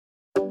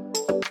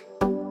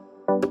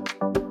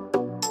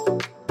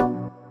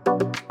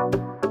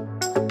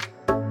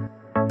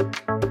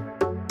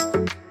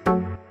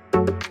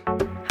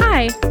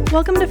Hi,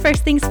 welcome to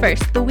First Things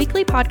First, the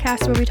weekly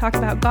podcast where we talk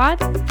about God,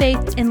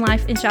 faith, and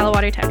life in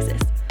Shallowater,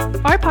 Texas.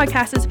 Our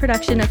podcast is a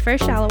production of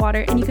First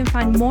Shallowater, and you can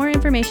find more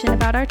information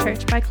about our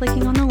church by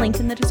clicking on the link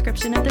in the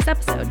description of this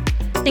episode.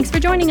 Thanks for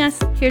joining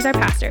us. Here's our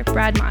pastor,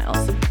 Brad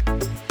Miles.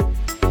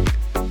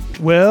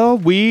 Well,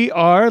 we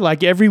are,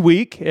 like every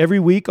week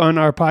on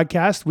our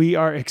podcast, we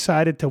are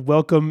excited to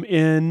welcome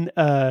in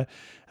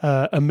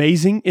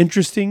amazing,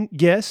 interesting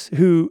guests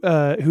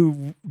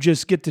who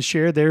just get to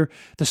share the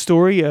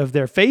story of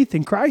their faith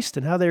in Christ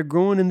and how they're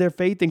growing in their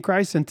faith in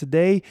Christ. And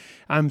today,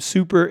 I'm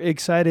super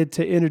excited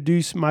to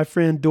introduce my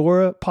friend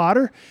Dora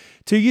Potter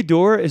to you.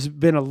 Dora has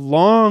been a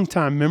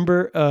long-time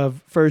member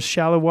of First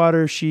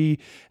Shallowater. She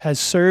has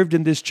served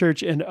in this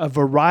church in a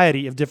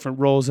variety of different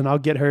roles, and I'll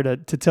get her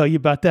to tell you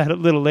about that a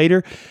little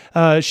later.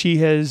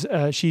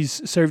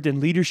 She's served in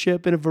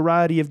leadership in a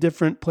variety of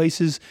different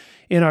places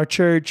in our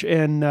church,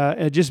 and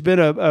just been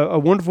a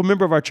wonderful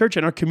member of our church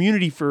and our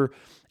community for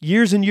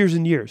years and years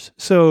and years.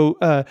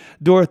 So,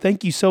 Dora,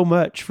 thank you so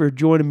much for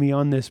joining me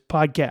on this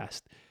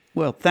podcast.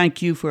 Well,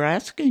 thank you for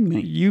asking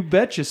me. You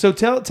betcha. So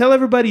tell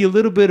everybody a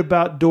little bit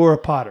about Dora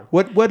Potter.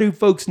 What do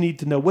folks need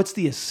to know? What's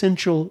the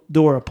essential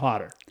Dora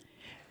Potter?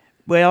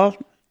 Well,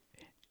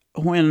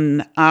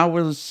 when I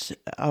was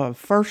a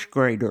first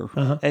grader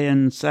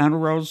in Santa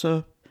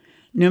Rosa,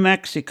 New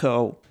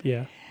Mexico,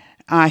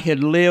 I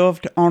had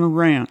lived on a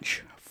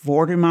ranch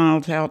 40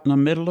 miles out in the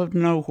middle of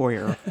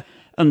nowhere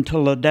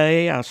until the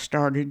day I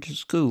started to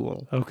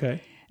school.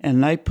 Okay.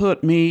 And they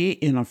put me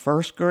in a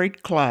first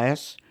grade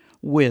class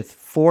with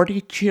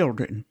 40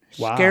 children.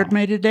 Wow. Scared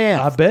me to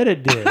death. I bet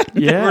it did. I've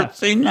never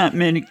seen that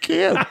many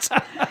kids.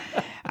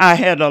 I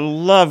had a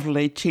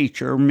lovely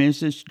teacher,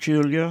 Mrs.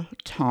 Julia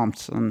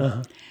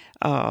Thompson.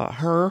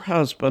 Her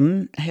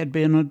husband had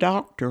been a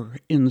doctor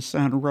in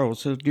Santa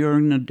Rosa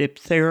during the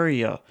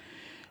diphtheria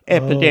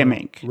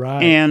epidemic.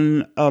 Right.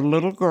 And a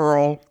little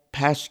girl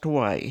passed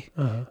away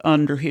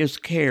under his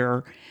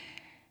care.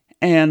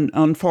 And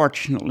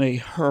unfortunately,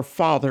 her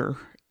father,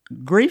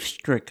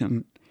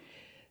 grief-stricken,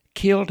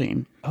 killed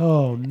him.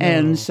 Oh, no.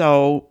 And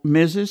so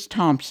Mrs.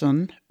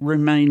 Thompson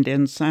remained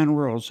in Santa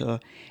Rosa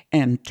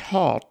and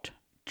taught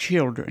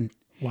children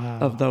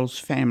of those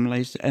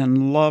families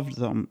and loved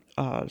them.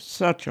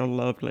 Such a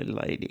lovely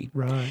lady.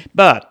 Right.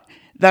 But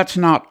that's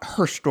not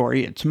her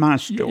story. It's my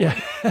story.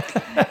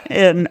 Yeah.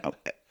 And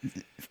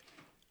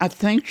I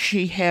think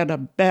she had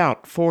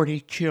about 40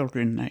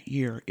 children that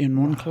year in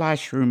one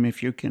classroom,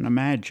 if you can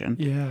imagine.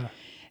 Yeah.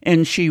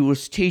 And she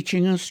was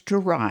teaching us to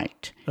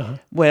write.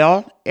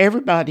 Well,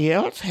 everybody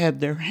else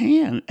had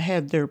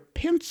their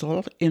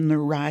pencil in their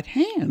right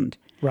hand.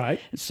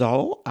 Right.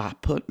 So I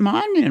put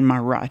mine in my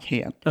right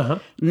hand.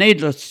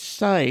 Needless to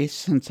say,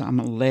 since I'm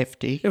a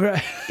lefty,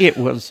 it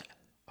was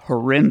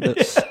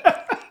horrendous.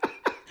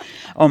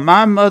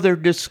 My mother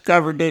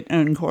discovered it,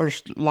 and of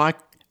course, like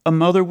a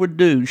mother would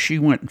do, she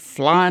went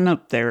flying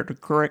up there to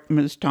correct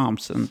Miss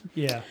Thompson.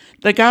 Yeah.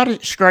 They got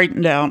it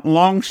straightened out.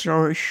 Long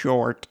story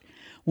short,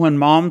 when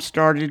Mom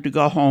started to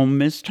go home,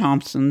 Miss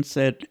Thompson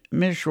said,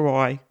 "Miss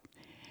Roy,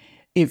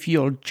 if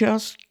you'll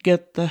just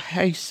get the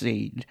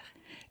hayseed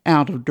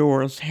out of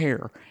Dora's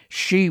hair,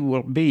 she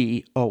will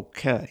be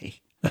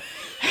okay."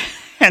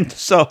 And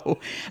so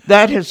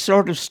that has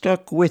sort of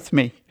stuck with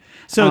me.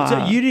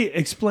 So you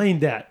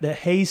explain that, the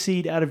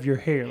hayseed out of your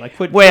hair. Like,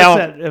 what's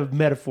that a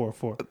metaphor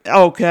for?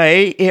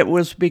 Okay, it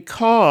was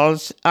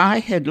because I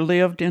had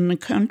lived in the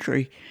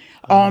country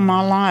all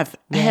my life.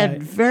 I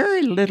had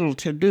very little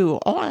to do.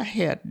 I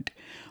had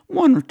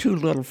one or two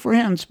little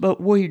friends,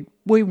 but we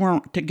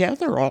weren't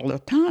together all the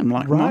time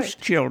like most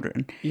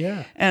children.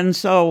 Yeah. And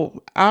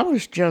so I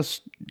was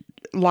just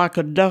like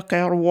a duck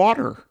out of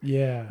water.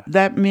 Yeah.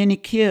 That many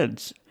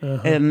kids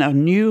and a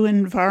new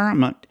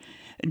environment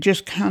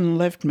just kind of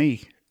left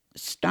me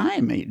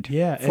stymied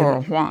for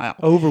a while.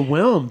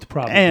 Overwhelmed,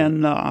 probably.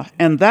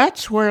 And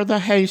that's where the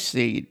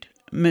hayseed,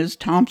 Ms.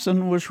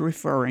 Thompson was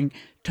referring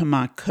to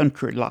my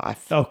country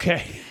life.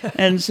 Okay.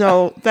 And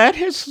so that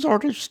has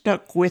sort of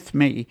stuck with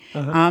me.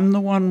 I'm the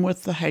one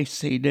with the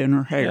hayseed in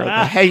her hair,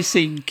 the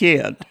hayseed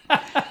kid.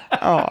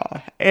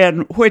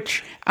 And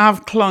which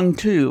I've clung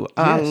to.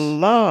 Yes. I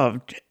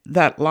loved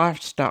that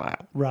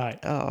lifestyle. Right.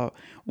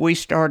 We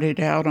started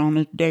out on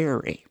a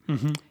dairy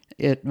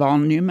at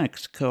Vaughan, New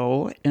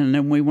Mexico, and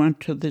then we went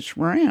to this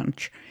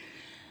ranch,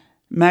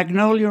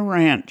 Magnolia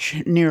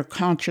Ranch, near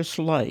Conscious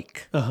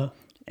Lake.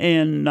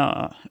 And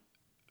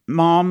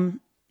Mom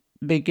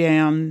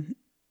began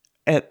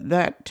at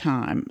that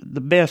time,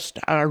 the best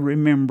I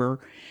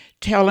remember,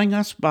 telling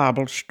us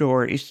Bible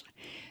stories.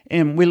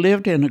 And we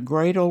lived in a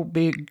great old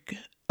big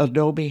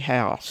adobe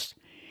house.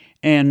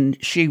 And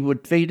she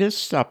would feed us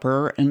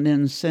supper and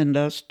then send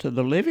us to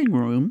the living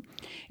room.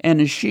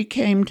 And as she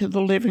came to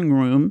the living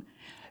room,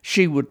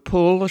 she would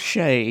pull the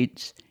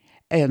shades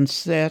and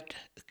set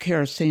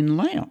kerosene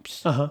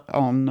lamps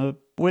on the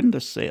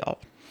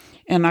windowsill.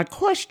 And I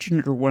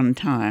questioned her one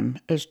time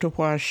as to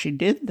why she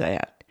did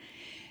that.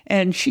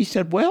 And she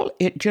said, well,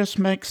 it just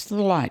makes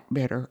the light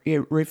better.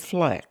 It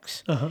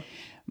reflects.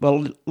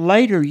 Well,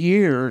 later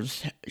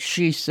years,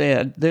 she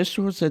said, this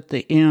was at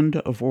the end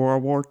of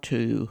World War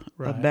II,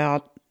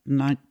 about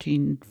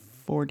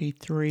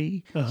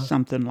 1943,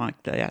 something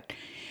like that.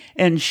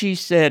 And she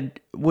said,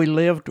 we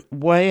lived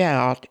way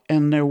out,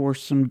 and there were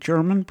some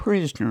German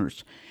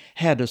prisoners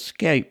had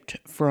escaped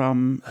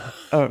from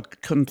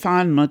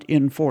confinement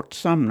in Fort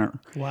Sumner.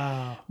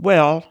 Wow.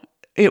 Well,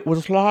 it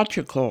was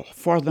logical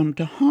for them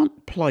to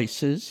hunt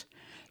places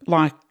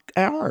like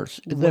ours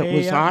that Way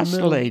was out in the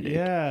middle- isolated.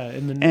 yeah,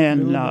 in the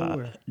And middle of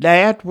nowhere.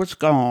 Dad was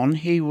gone.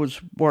 He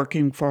was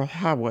working for a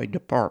highway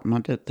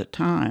department at the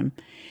time.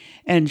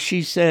 And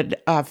she said,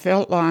 I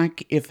felt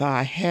like if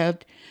I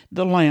had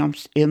the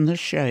lamps in the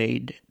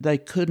shade, they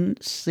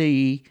couldn't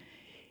see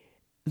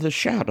the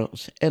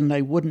shadows, and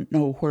they wouldn't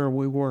know where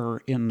we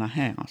were in the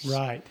house.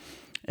 Right.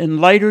 In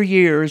later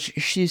years,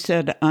 she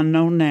said, I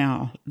know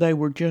now they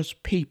were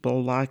just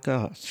people like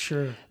us.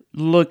 Sure.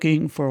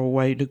 Looking for a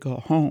way to go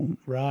home.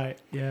 Right.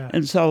 Yeah.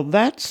 And so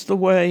that's the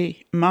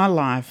way my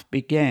life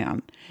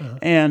began.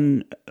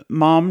 And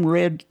Mom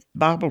read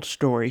Bible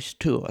stories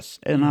to us.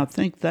 And I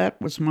think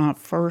that was my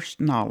first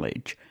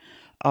knowledge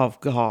of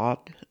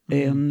God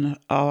and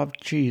of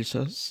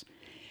Jesus.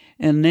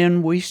 And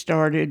then we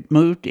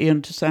moved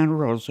into Santa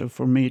Rosa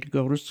for me to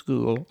go to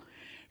school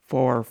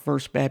for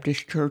First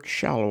Baptist Church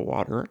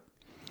Shallowater.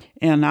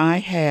 And I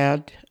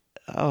had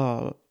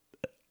a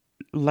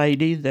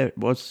lady that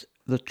was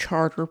the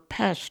charter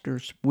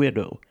pastor's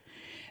widow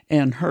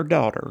and her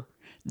daughter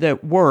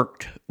that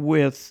worked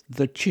with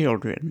the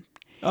children.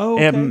 Oh,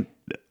 okay. And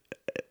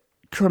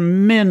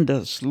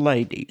tremendous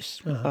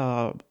ladies,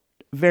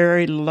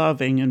 very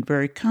loving and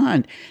very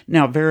kind.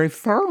 Now, very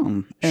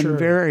firm and Sure.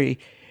 very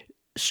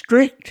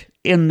strict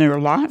in their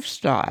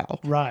lifestyle.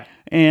 Right.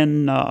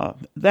 And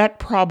that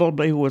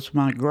probably was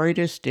my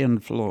greatest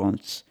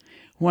influence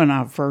when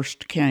I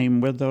first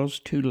came with those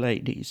two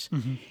ladies.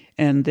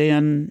 And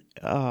then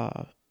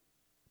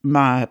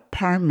my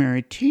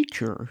primary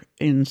teacher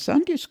in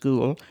Sunday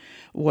school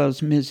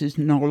was Mrs.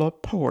 Nola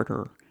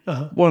Porter,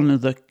 one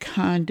of the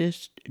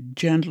kindest,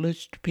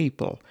 gentlest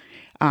people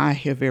I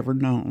have ever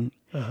known.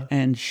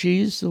 And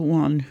she's the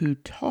one who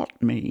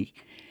taught me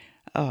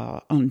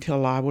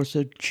until I was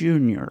a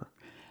junior.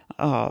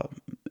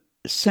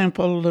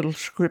 Simple little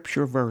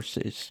scripture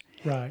verses.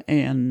 Right.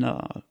 And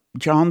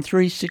John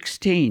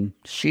 3:16.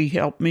 She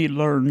helped me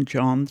learn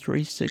John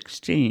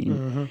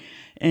 3:16.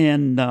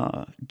 And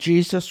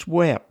Jesus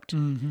wept.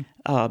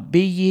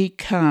 Be ye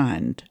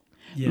kind.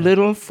 Yeah.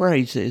 Little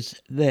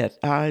phrases that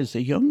I, as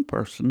a young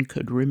person,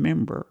 could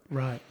remember.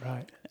 Right.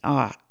 Right.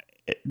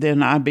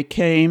 Then I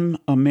became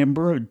a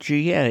member of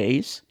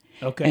GAs.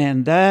 Okay.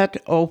 And that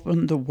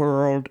opened the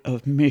world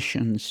of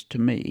missions to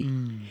me.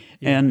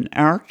 And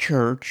our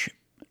church,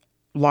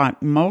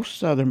 like most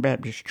Southern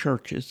Baptist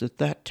churches at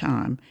that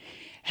time,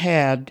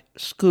 had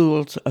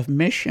schools of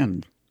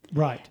mission.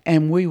 Right.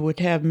 And we would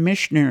have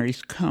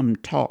missionaries come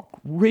talk,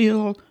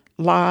 real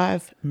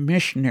live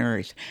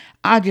missionaries.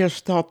 I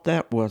just thought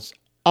that was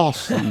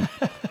awesome.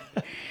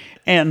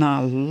 And I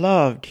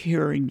loved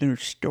hearing their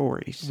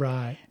stories.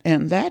 Right.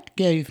 And that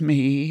gave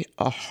me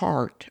a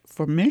heart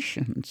for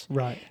missions.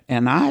 Right.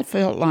 And I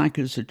felt like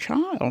as a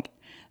child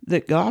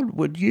that God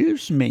would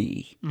use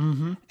me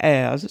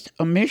as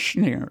a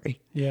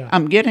missionary. Yeah.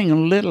 I'm getting a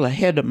little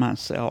ahead of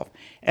myself.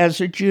 As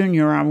a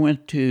junior, I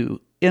went to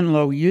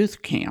Inlow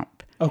Youth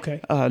Camp Okay.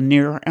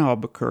 near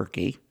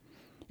Albuquerque.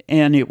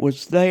 And it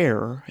was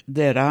there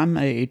that I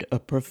made a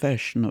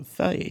profession of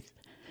faith,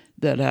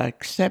 that I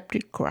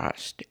accepted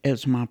Christ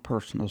as my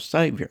personal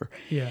Savior.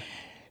 Yeah.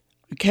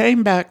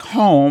 Came back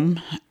home,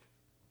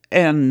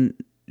 and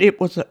it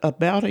was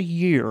about a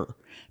year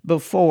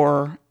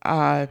before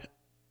I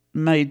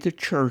made the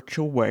church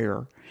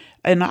aware.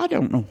 And I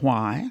don't know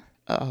why.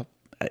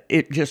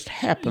 It just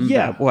happened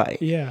that way.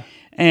 Yeah.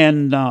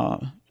 And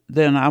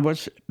then I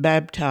was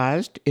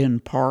baptized in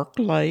Park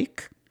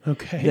Lake.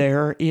 Okay.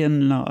 There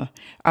in,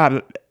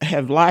 I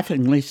have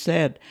laughingly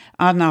said,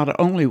 I not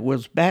only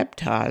was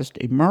baptized,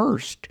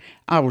 immersed,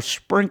 I was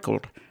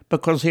sprinkled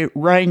because it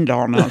rained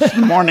on us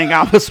the morning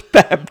I was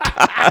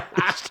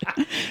baptized.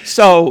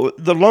 So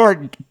the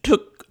Lord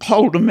took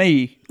hold of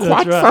me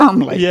quite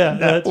firmly. Yeah, that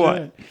that's way.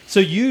 right.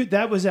 So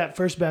that was at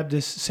First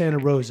Baptist Santa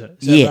Rosa.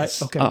 Is that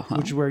Yes, right? Okay.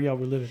 Which is where y'all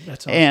were living.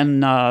 That's awesome.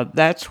 And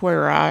that's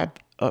where I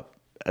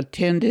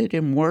attended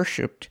and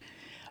worshiped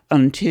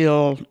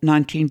until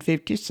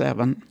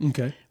 1957,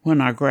 Okay.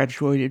 when I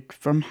graduated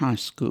from high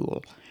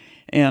school.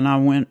 And I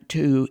went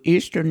to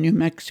Eastern New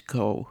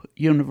Mexico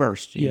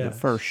University the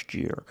first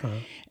year.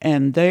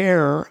 And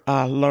there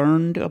I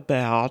learned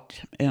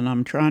about, and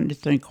I'm trying to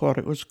think what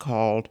it was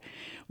called,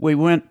 we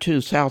went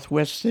to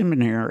Southwest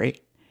Seminary.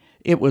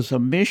 It was a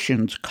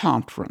missions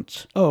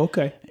conference. Oh,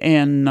 okay.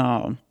 And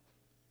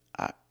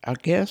I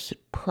guess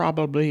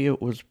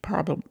it was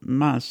probably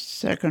my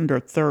second or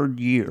third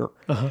year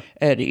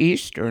at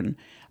Eastern.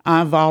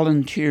 I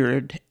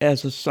volunteered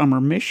as a summer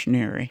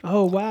missionary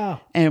Oh, wow.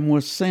 and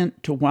was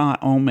sent to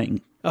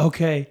Wyoming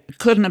Okay.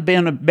 Couldn't have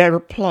been a better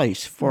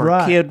place for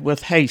Right. a kid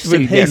with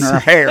hayseed in her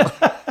hair.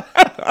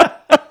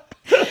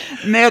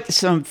 Met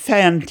some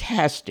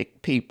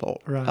fantastic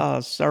people.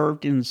 Right.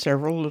 Served in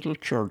several little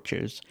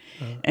churches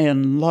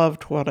and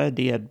loved what I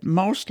did,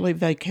 mostly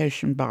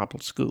vacation Bible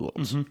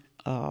schools.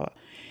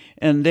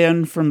 And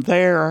then from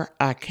there,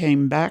 I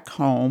came back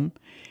home,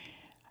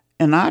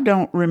 and I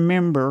don't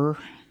remember,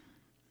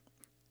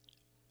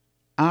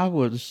 I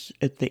was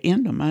at the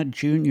end of my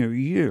junior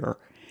year,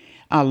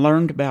 I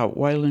learned about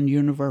Wayland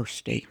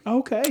University.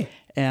 Okay.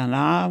 And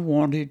I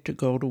wanted to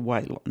go to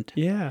Wayland.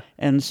 Yeah.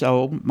 And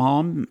so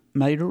Mom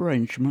made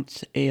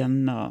arrangements,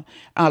 and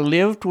I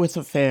lived with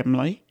a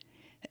family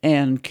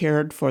and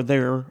cared for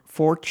their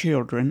 4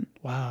 children.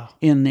 Wow.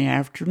 In the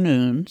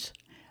afternoons.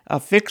 I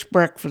fixed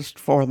breakfast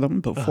for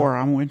them before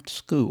I went to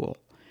school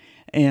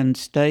and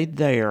stayed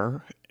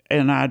there.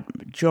 And I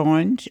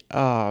joined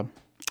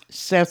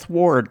Seth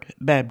Ward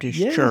Baptist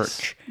Yes.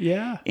 Church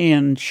Yeah.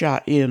 in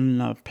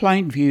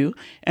Plainview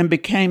and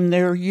became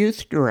their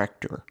youth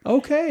director.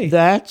 Okay.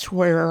 That's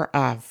where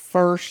I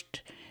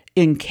first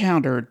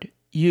encountered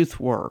youth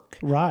work.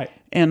 Right.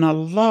 And I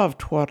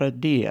loved what I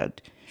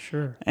did.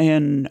 Sure.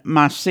 And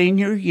my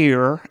senior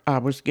year, I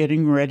was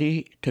getting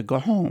ready to go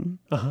home.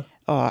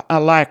 I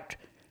lacked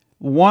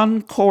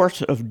one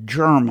course of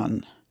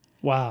German,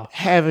 Wow.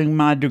 having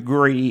my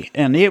degree,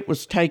 and it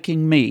was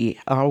taking me.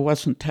 I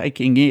wasn't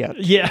taking it.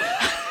 Yeah.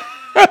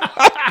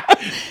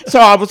 So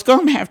I was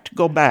going to have to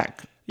go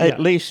back, Yeah. at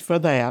least for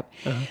that.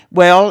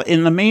 Well,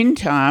 in the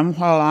meantime,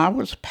 while I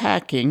was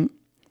packing,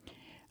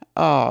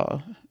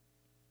 I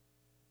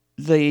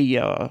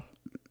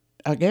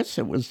guess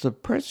it was the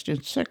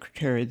president's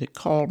secretary that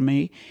called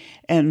me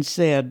and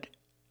said,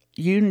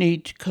 "You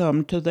need to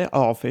come to the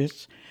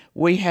office.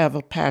 We have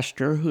a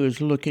pastor who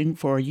is looking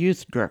for a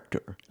youth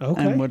director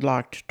and would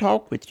like to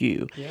talk with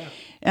you." Yeah.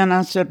 And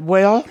I said,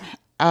 "Well,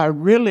 I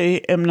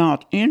really am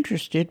not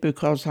interested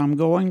because I'm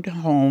going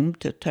home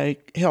to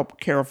help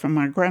care for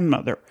my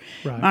grandmother."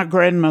 Right. My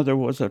grandmother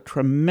was a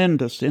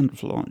tremendous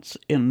influence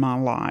in my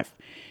life,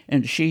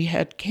 and she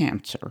had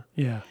cancer.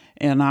 Yeah.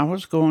 And I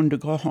was going to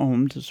go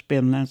home to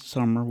spend that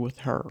summer with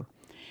her.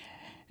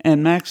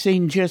 And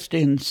Maxine just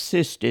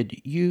insisted,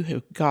 "You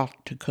have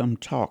got to come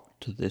talk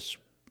to this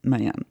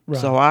man."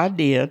 Right. So I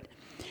did.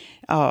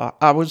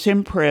 I was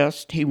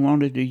impressed. He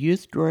wanted a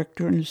youth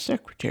director and a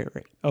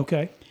secretary.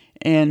 Okay.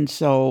 And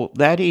so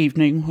that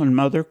evening when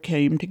Mother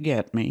came to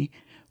get me,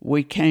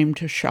 we came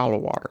to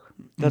Shallowater.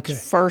 That's the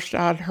first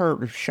I'd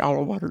heard of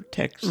Shallowater,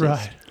 Texas.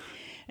 Right.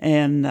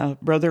 And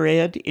Brother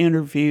Ed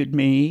interviewed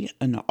me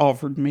and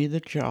offered me the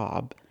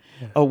job.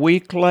 Yeah. A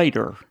week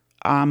later,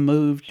 I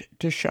moved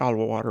to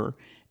Shallowater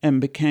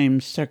and became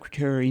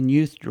secretary and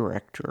youth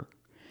director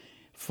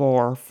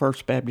for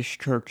First Baptist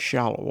Church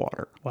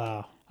Shallowater.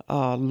 Wow.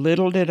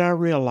 Little did I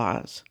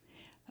realize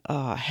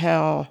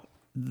how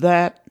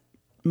that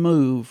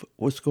move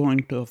was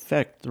going to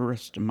affect the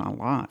rest of my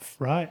life.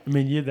 Right. I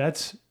mean,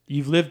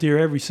 you've lived here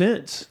ever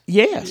since.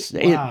 Yes,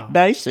 Wow.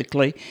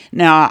 Basically.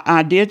 Now,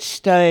 I did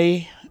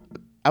stay,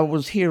 I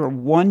was here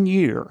 1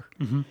 year,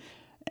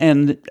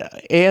 and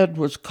Ed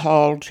was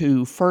called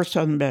to First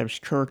Southern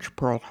Baptist Church,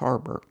 Pearl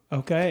Harbor.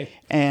 Okay.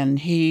 And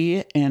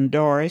he and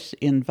Doris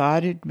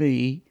invited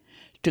me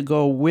to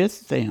go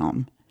with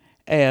them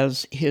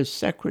as his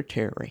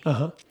secretary.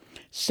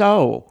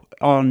 So,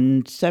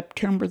 on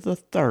September the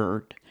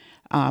 3rd,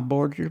 I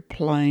boarded a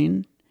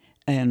plane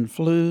and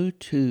flew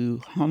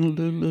to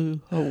Honolulu,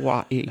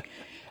 Hawaii.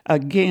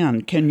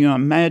 Again, can you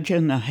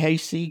imagine a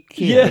hayseed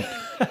kid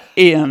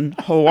in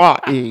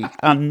Hawaii?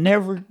 I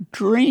never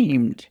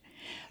dreamed.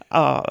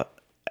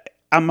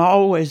 I'm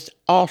always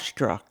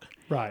awestruck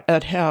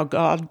at how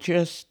God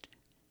just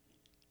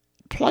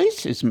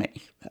places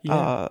me.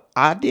 Yeah.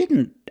 I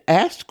didn't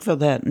ask for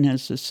that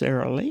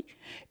necessarily.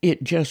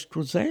 It just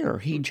was there.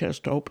 He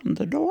just opened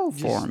the door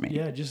for me.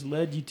 Yeah, just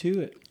led you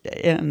to it.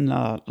 And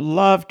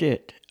loved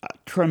it. A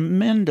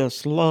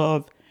tremendous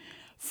love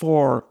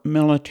for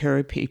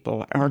military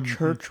people. Our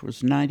church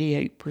was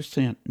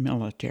 98%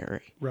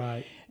 military.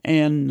 Right.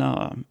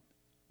 And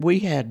we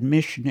had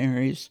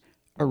missionaries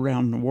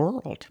around the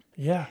world.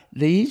 Yeah.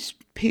 These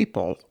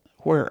people,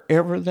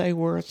 wherever they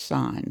were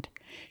assigned,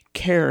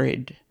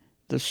 carried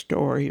the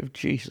story of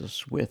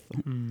Jesus with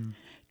them.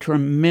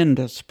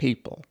 Tremendous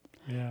people.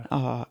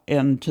 Yeah.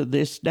 And to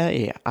this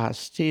day, I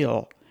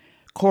still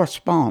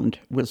correspond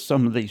with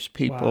some of these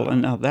people. Wow.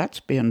 And now that's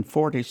been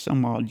 40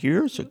 some odd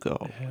years ago.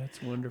 Yeah,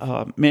 that's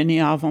wonderful.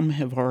 Many of them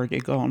have already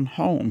gone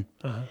home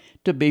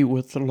to be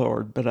with the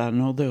Lord, but I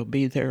know they'll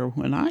be there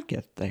when I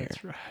get there.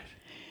 That's right.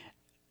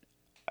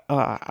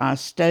 I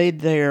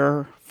stayed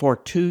there for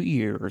 2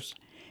 years.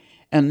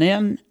 And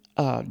then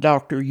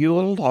Dr.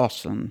 Ewell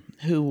Lawson,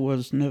 who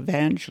was an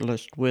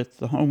evangelist with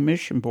the Home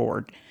Mission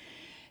Board,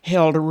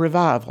 held a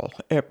revival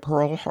at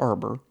Pearl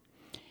Harbor.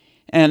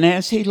 And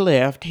as he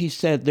left, he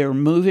said, "They're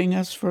moving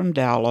us from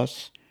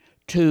Dallas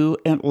to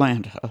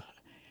Atlanta.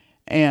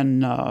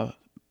 And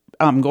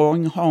I'm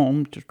going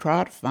home to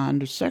try to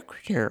find a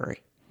secretary."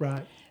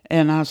 Right.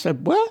 And I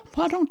said, "Well,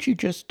 why don't you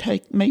just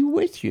take me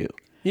with you?"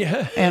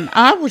 Yeah. And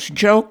I was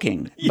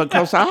joking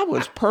because I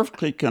was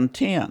perfectly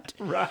content.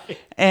 Right.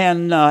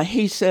 And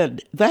he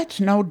said, that's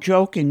no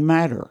joking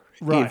matter.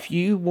 Right. If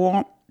you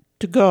want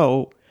to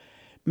go,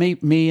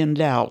 meet me in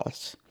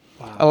Dallas.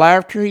 Wow. Well,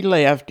 after he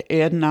left,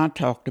 Ed and I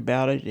talked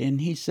about it,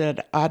 and he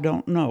said, I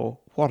don't know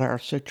what our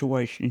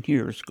situation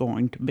here is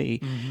going to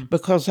be,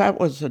 because that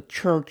was a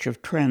church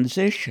of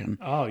transition.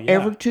 Oh, yeah.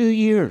 Every 2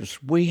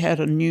 years, we had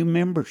a new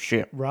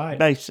membership, Right.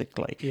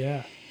 basically.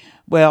 Yeah.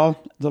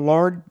 Well, the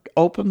Lord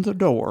opened the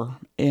door,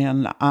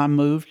 and I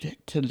moved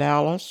to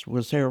Dallas,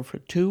 was there for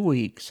 2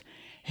 weeks,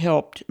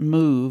 helped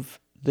move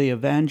the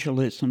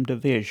evangelism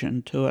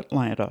division to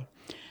Atlanta.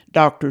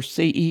 Dr.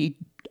 C.E.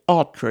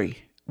 Autry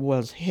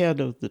was head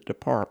of the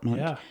department,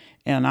 Yeah.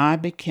 and I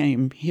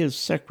became his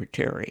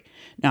secretary.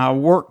 Now, I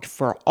worked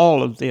for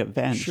all of the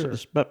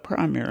evangelists, but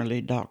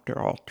primarily Dr.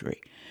 Autry.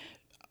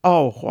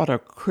 Oh, what a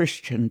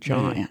Christian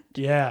giant.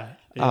 Yeah.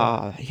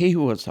 He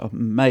was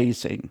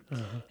amazing.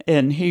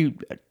 And he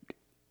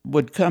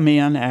would come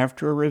in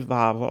after a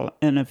revival,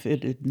 and if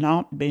it had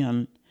not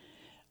been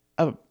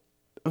a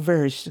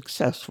very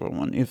successful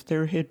one, if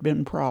there had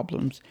been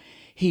problems,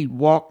 he'd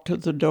walk to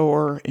the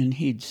door and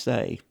he'd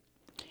say,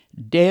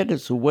 dead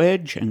as a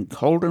wedge and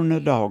colder than a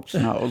dog's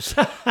nose.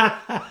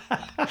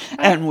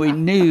 And we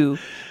knew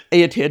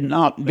it had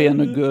not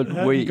been a good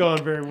week.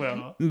 Gone very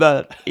well.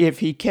 But if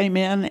he came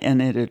in and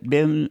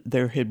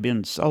there had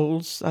been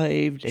souls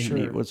saved, and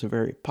it was a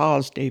very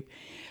positive,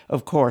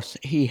 of course,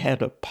 he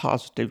had a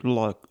positive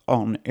look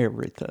on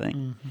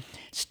everything.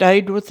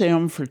 Stayed with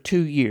them for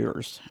 2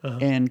 years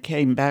and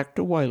came back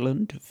to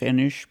Wayland to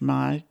finish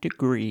my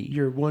degree.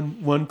 You're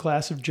one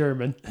class of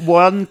German.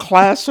 One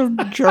class of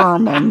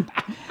German.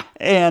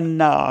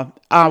 And I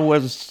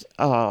was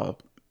a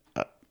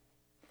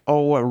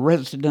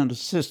resident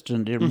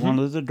assistant in one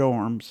of the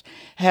dorms.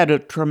 Had a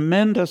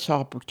tremendous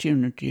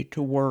opportunity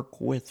to work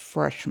with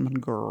freshman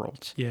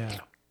girls. Yeah.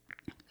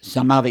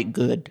 Some of it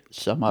good,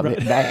 some of it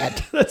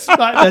bad. That's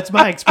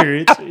my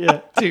experience,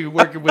 too,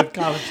 working with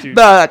college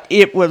students. But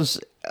it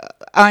was,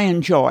 I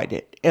enjoyed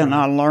it, and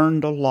I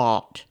learned a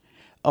lot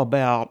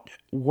about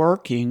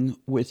working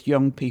with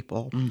young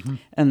people,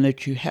 and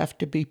that you have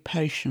to be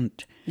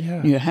patient.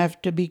 Yeah. You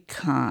have to be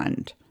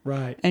kind.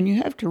 Right. And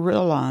you have to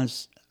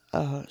realize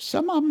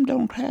some of them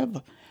don't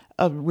have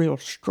a real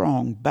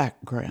strong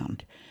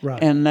background.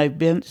 Right. And they've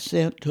been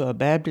sent to a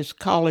Baptist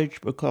college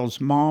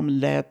because mom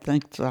and dad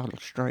think that'll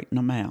straighten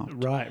them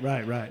out.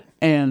 Right.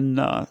 And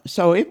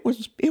so it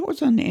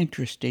was an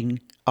interesting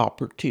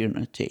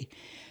opportunity.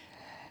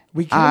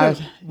 We kind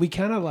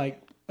of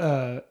like,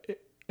 and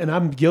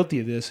I'm guilty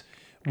of this.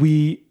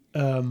 We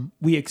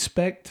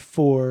expect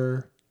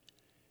for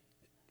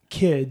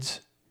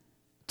kids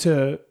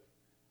to.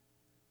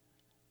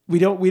 We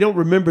don't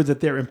remember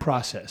that they're in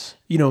process.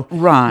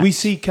 Right. We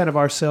see kind of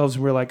ourselves,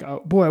 and we're like,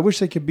 oh, boy, I wish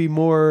they could be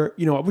more.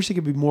 I wish they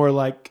could be more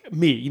like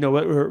me.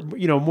 Or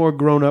more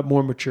grown up,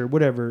 more mature,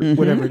 whatever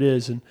it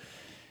is.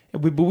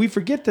 But we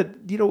forget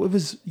that it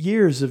was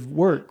years of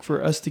work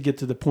for us to get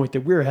to the point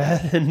that we're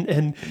at,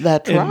 and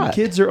that's right.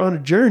 Kids are on a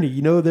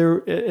journey.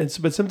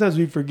 But sometimes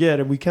we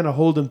forget, and we kind of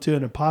hold them to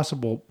an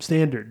impossible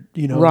standard.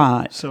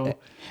 Right. So,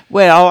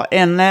 well,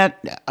 and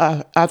that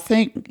I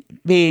think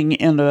being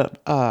in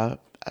a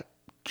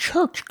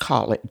church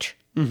college,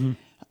 some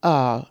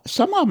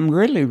of them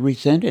really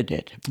resented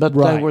it, but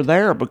they were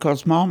there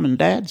because mom and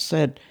dad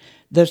said,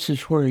 this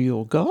is where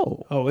you'll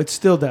go. Oh, it's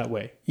still that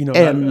way.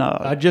 And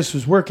I just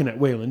was working at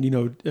Wayland,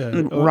 a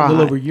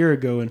little over a year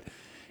ago, and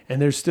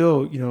there's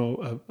still,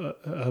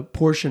 a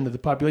portion of the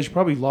population,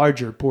 probably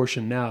larger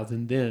portion now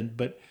than then,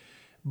 but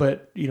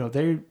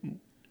they're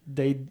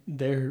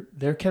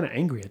kind of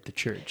angry at the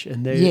church,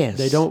 and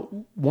they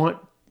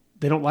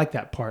don't like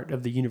that part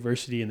of the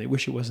university, and they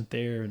wish it wasn't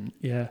there, and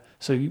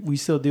so we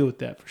still deal with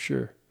that for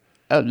sure.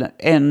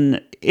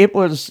 And it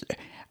was,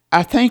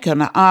 I think,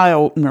 an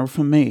eye-opener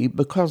for me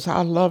because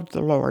I loved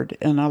the Lord,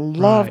 and I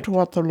loved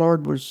what the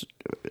Lord was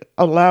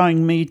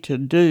allowing me to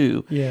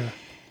do. Yeah.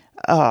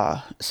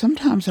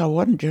 Sometimes I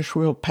wasn't just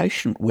real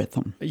patient with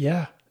them.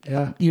 Yeah.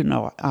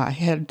 I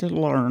had to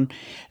learn.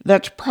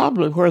 That's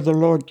probably where the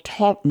Lord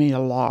taught me a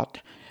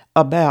lot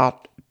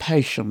about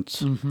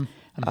patience.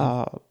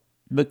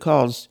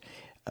 Because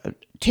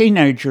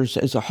teenagers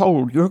as a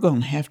whole, you're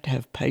going to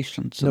have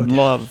patience and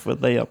love for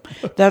them.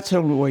 That's the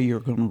only way you're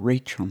going to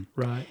reach them.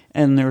 Right.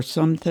 And there's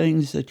some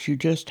things that you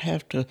just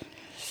have to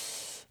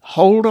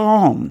hold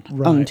on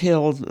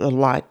until the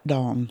light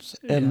dawns,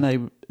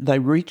 and they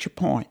reach a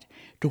point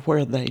to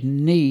where they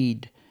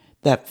need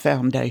that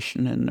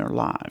foundation in their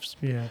lives.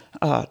 Yeah.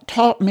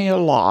 Taught me a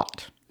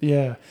lot.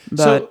 Yeah. But,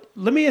 so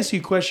let me ask you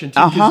a question,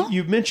 too, because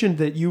you mentioned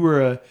that you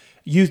were a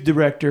youth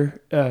director,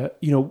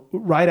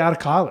 right out of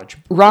college,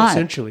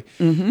 essentially.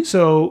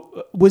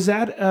 So was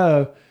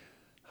that,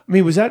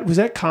 was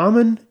that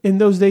common in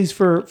those days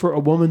for a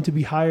woman to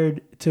be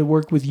hired to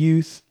work with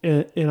youth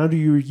and under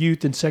your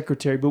youth and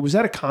secretary? But was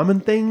that a common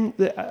thing?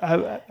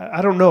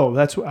 I don't know.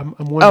 That's what I'm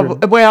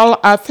wondering. Well,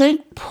 I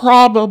think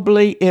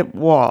probably it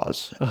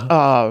was,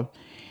 and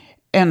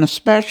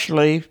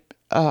especially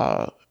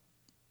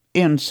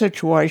in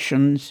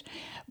situations,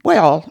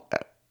 well,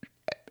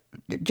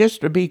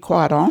 just to be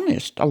quite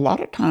honest, a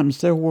lot of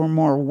times there were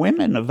more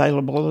women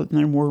available than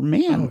there were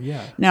men. Oh,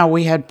 yeah. Now,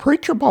 we had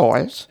preacher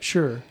boys,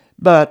 Sure.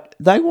 but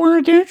they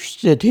weren't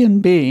interested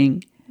in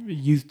being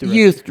Youth director.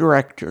 youth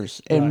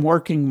directors and Right.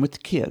 working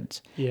with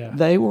kids. Yeah.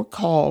 They were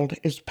called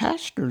as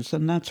pastors,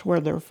 and that's where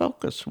their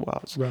focus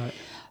was. Right.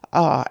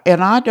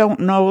 And I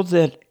don't know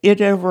that it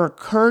ever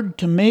occurred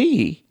to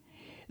me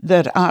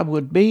that I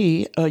would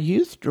be a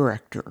youth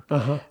director.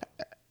 Uh-huh.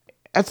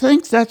 I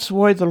think that's the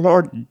way the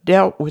Lord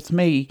dealt with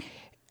me.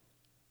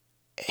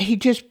 He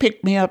just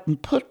picked me up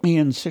and put me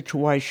in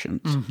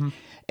situations. Mm-hmm.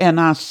 And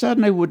I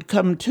suddenly would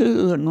come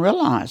to and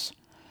realize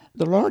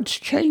the Lord's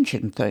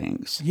changing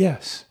things.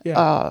 Yes.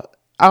 Yeah.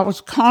 I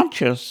was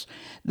conscious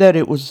that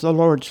it was the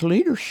Lord's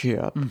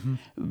leadership, Mm-hmm.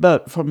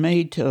 but for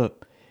me to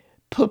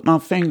put my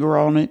finger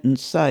on it and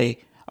say,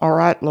 all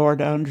right,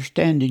 Lord, I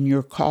understand and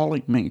you're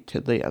calling me to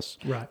this.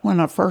 Right.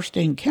 When I first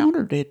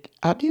encountered it,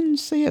 I didn't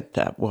see it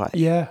that way.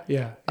 Yeah.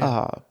 Yeah.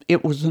 Yeah.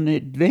 It was an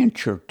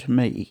adventure to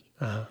me.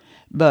 Uh-huh.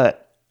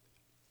 But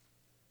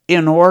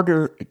in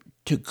order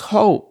to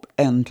cope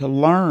and to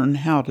learn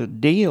how to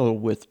deal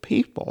with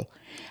people,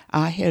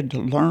 I had to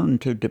learn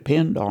to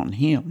depend on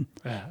Him.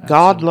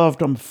 God loved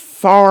them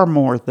far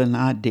more than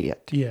I did.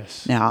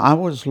 Yes. Now, I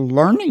was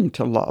learning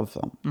to love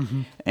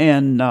them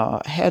and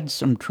had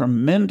some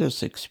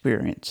tremendous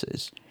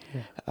experiences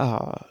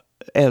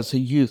as a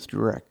youth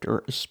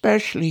director,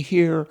 especially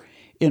here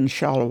in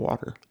Shallow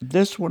Water.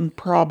 This one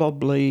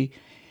probably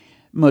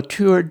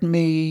matured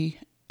me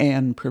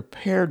and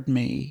prepared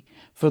me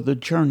for the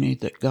journey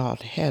that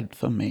God had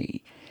for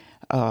me.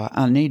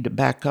 I need to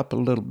back up a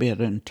little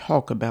bit and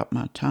talk about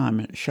my time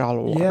at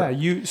Shallow Water.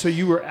 Yeah, so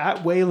you were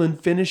at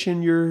Wayland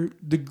finishing your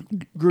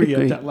degree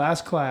at that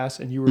last class,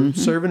 and you were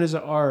serving as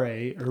an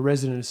RA, or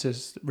resident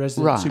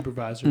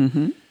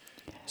supervisor.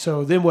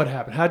 So then what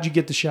happened? How'd you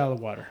get to Shallow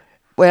Water?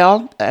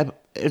 Well,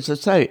 as I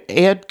say,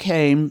 Ed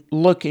came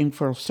looking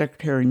for a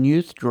secretary and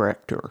youth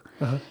director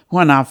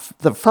when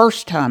the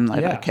first time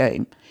that I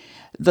came.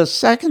 The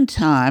second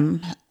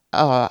time,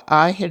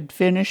 I had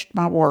finished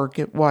my work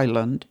at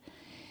Wayland,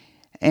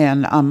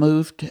 and I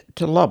moved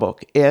to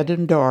Lubbock. Ed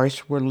and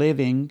Doris were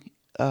living,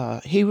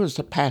 he was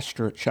a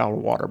pastor at Shallow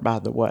Water, by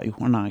the way,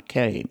 when I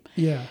came.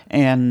 Yeah.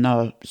 And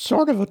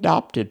sort of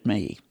adopted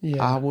me.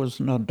 Yeah. I was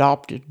an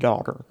adopted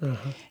daughter.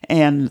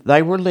 And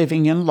they were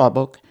living in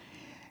Lubbock,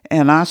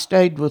 and I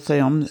stayed with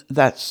them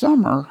that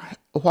summer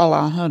while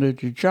I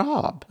hunted a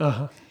job.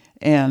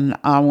 And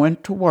I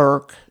went to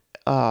work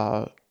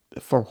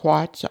for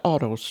White's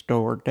Auto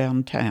Store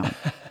downtown.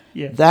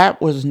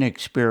 That was an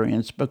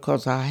experience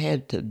because I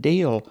had to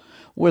deal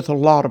with a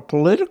lot of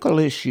political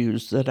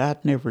issues that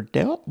I'd never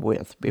dealt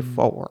with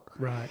before.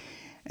 Right.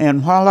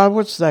 And while I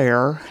was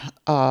there,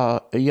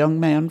 a young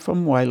man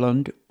from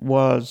Wayland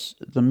was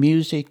the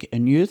music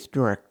and youth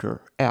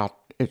director out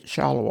at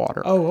Shallow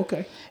Water. Oh,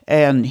 okay.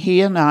 And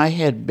he and I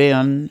had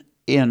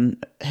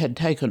had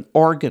taken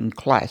organ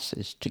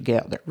classes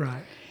together.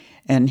 Right.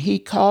 And he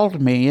called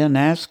me and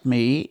asked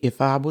me if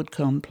I would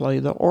come play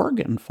the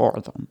organ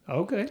for them.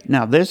 Okay.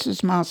 Now, this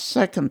is my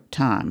second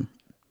time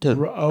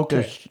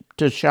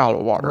to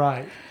Shallow Water.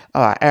 Right.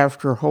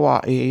 After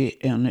Hawaii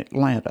and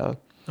Atlanta.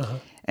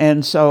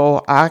 And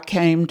so I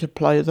came to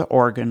play the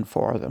organ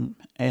for them,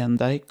 and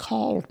they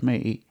called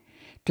me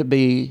to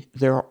be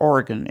their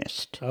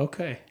organist.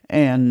 Okay.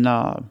 And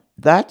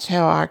that's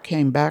how I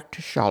came back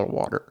to Shallow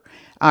Water.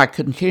 I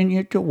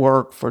continued to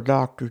work for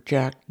Dr.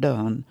 Jack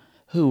Dunn,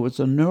 who was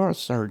a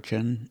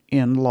neurosurgeon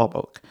in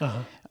Lubbock,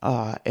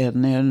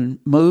 and then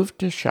moved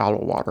to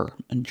Shallow Water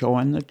and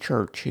joined the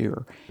church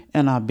here,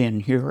 and I've been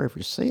here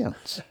ever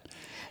since.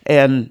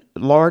 And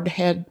Lord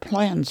had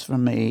plans for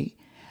me.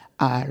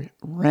 I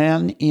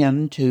ran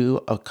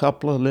into a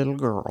couple of little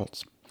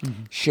girls,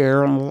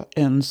 Cheryl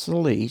and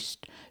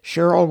Celeste.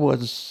 Cheryl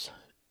was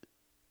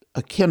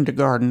a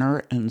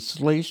kindergartner, and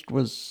Celeste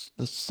was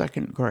the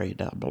second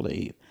grade, I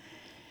believe,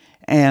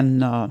 and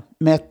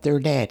met their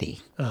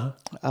daddy.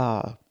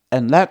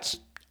 And that's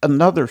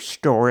another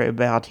story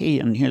about he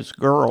and his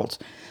girls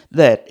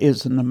that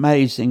is an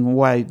amazing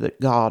way that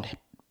God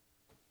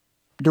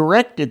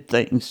directed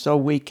things so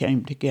we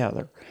came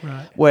together.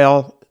 Right.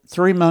 Well,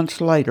 3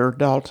 months later,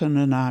 Dalton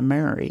and I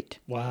married.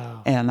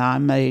 Wow. And I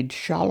made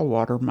Shallow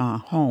Water my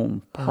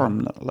home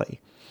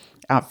permanently.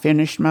 I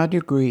finished my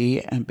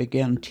degree and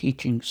began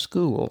teaching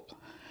school.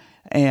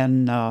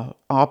 And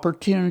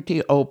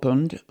opportunity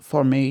opened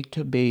for me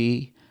to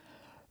be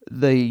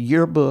the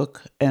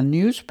yearbook and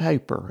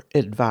newspaper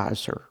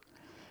advisor.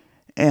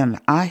 And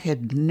I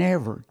had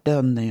never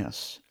done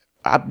this.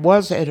 I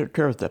was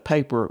editor of the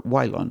paper at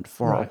Wayland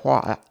for a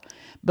while.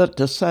 But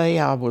to say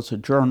I was a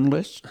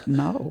journalist,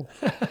 no.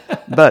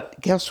 But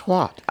guess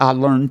what? I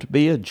learned to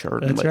be a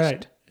journalist. That's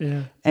right.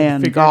 Yeah.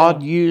 And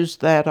God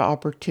used that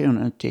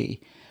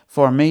opportunity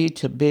for me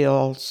to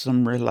build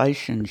some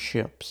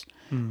relationships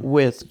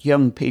with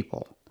young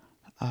people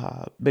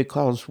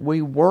because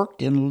we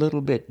worked in a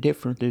little bit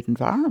different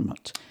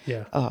environments.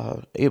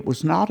 Yeah. It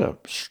was not a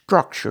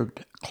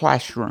structured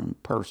classroom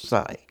per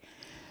se.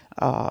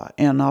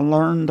 And I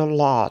learned a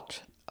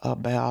lot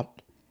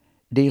about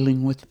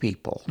dealing with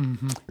people.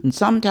 And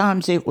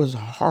sometimes it was a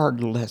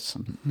hard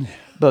lesson,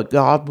 but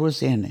God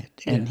was in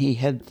it, and He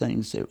had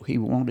things that He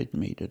wanted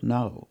me to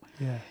know.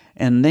 Yeah.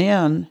 And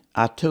then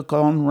I took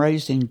on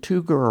raising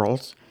 2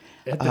 girls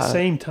At the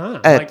same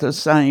time. at the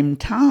same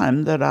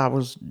time that I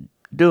was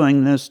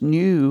doing this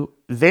new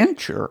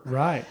venture.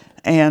 Right.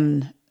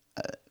 And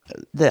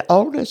the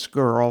oldest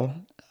girl,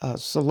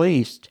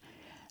 Celeste,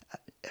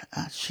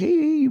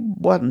 she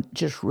wasn't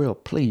just real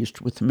pleased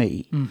with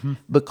me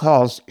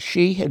because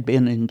she had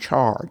been in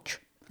charge.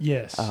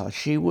 Yes.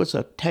 She was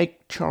a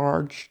take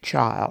charge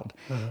child,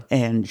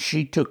 and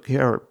she took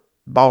care of,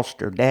 bossed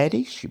her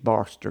daddy, she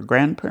bossed her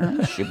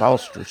grandparents, she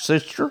bossed her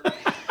sister,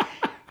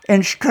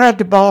 and she tried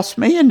to boss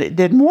me, and it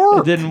didn't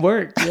work. It didn't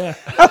work, yeah.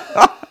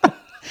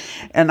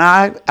 And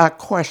I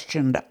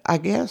questioned, I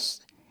guess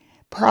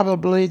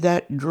probably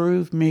that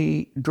drove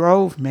me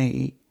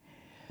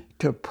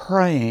to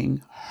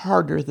praying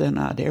harder than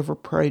I'd ever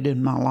prayed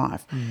in my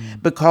life.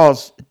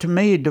 Because to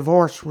me,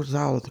 divorce was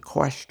out of the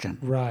question.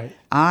 Right.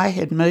 I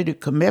had made a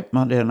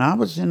commitment, and I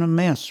was in a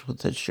mess with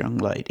this young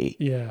lady.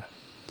 Yeah.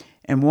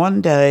 And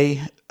one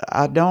day,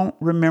 I don't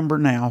remember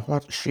now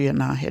what she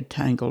and I had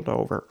tangled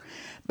over,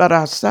 but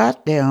I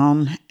sat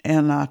down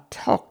and I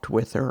talked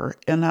with her,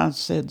 and I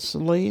said,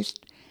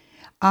 Celeste,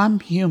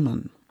 I'm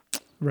human,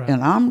 Right.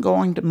 and I'm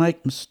going to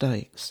make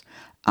mistakes.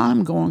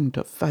 I'm going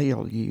to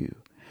fail you.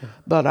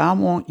 But I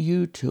want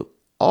you to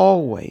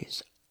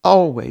always,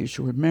 always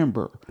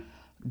remember,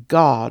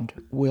 God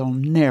will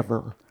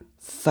never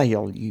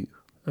fail you.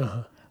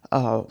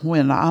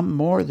 When I'm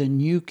more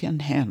than you can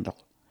handle,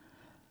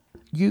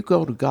 you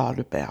go to God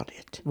about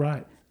it.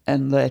 Right.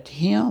 And let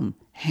Him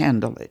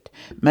handle it.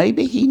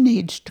 Maybe He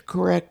needs to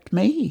correct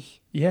me,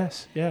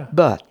 Yes, yeah.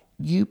 but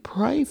you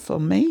pray for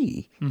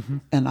me,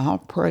 and I'll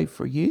pray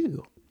for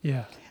you.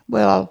 Yeah.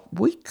 Well,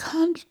 we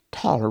kind of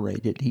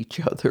tolerated each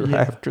other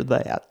after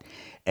that.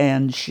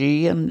 And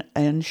she and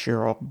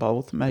Cheryl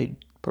both made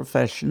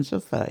professions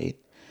of faith.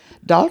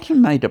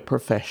 Dalton made a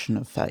profession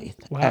of faith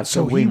after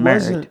So we he married.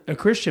 wasn't a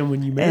Christian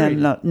when you married.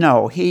 And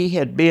no, he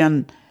had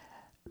been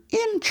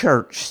in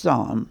church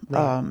some.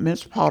 Right.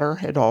 Miss Potter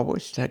had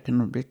always taken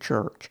him to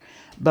church,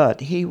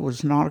 but he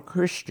was not a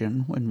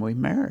Christian when we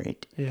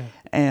married. Yeah.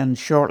 And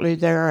shortly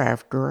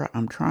thereafter,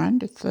 I'm trying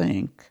to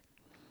think,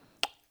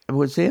 it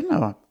was in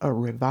a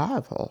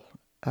revival,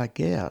 I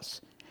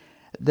guess,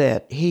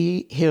 that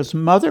his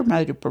mother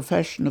made a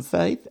profession of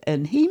faith,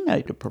 and he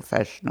made a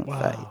profession of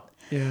faith. Wow.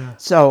 Yeah.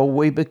 So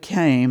we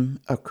became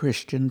a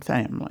Christian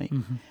family,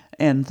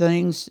 and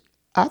things,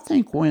 I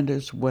think, went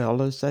as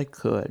well as they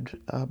could.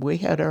 We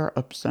had our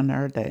ups and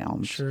our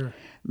downs, Sure.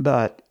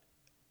 but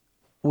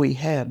we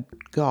had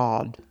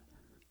God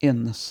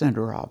in the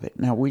center of it.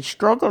 Now, we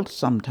struggled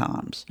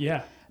sometimes,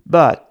 Yeah.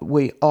 but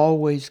we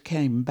always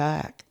came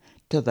back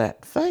to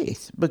that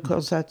faith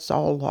because that's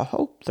all the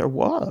hope there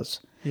was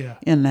Yeah.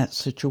 in that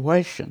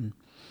situation.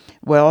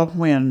 Well,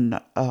 when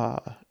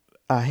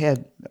I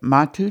had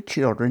my 2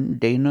 children,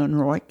 Dina and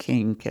Roy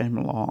King, came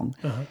along,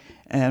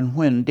 and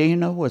when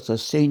Dina was a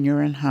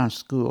senior in high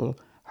school,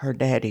 her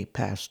daddy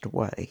passed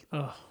away.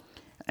 Oh.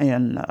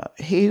 And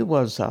he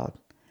was a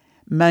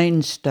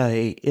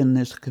mainstay in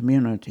this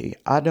community.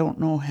 I don't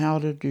know how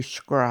to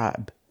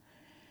describe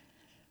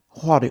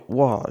what it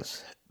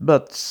was,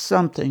 but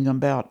something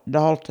about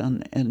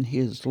Dalton and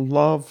his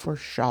love for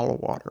shallow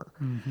water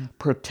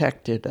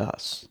protected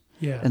us.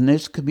 Yeah. And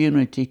this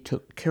community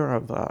took care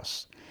of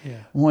us.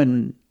 Yeah.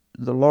 When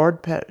the Lord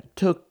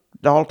took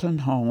Dalton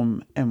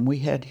home and we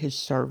had his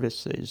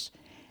services,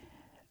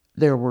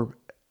 there were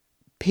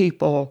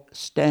people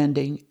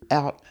standing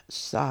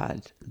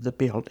outside the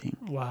building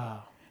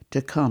Wow.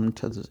 to come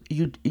to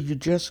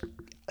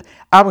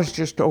I was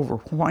just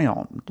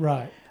overwhelmed.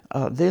 Right.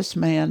 This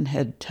man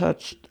had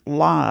touched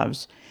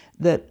lives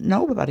that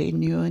nobody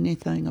knew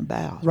anything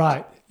about.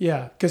 Right.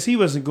 Yeah. Because he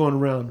wasn't going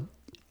around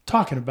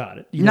talking about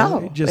it. You No,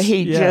 know?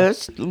 he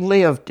just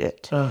lived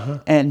it. Uh-huh.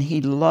 And he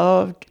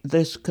loved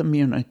this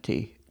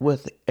community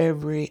with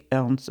every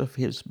ounce of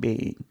his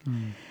being.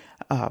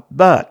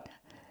 But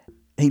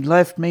he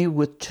left me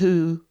with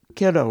 2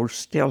 kiddos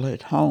still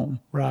at home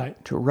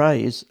Right. to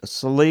raise.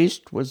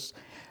 Celeste was,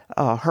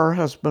 her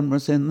husband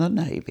was in the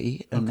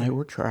Navy, and they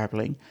were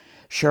traveling.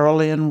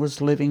 Cheryl was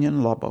living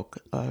in Lubbock.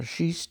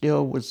 She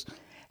still was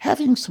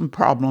having some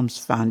problems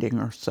finding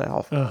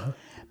herself.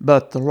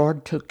 But the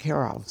Lord took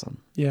care of them.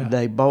 Yeah.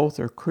 They both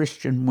are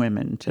Christian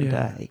women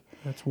today.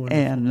 That's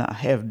wonderful. And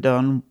have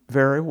done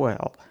very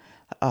well.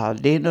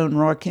 Dina and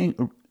Roy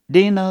King,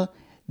 Dina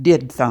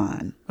did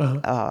fine.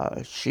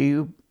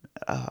 She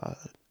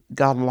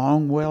got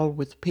along well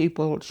with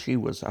people. She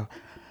was a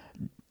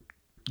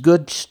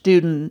good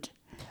student.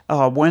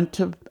 Went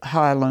to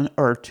Hardin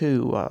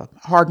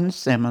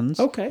Simmons.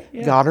 Okay.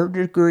 Yeah. Got her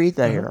degree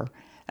there,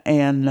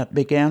 and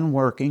began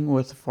working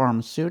with a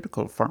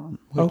pharmaceutical firm,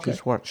 which is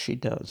what she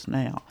does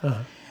now.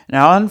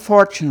 Now,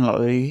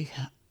 unfortunately,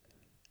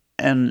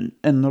 And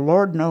the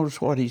Lord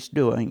knows what He's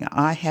doing.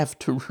 I have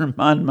to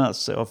remind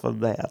myself of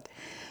that.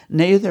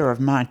 Neither of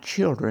my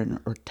children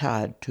are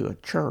tied to a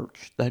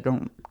church. They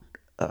don't.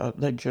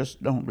 They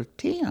just don't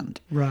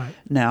attend. Right.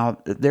 Now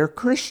they're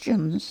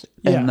Christians,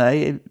 Yeah.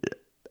 and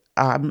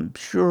I'm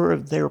sure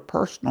of their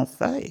personal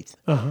faith.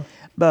 Uh-huh.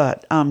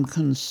 But I'm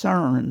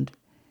concerned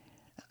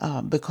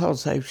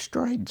because they've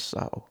strayed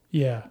so.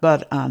 Yeah.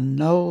 But I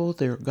know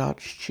they're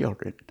God's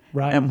children.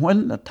 Right. And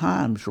when the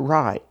time's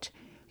right,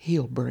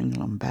 He'll bring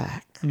them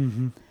back.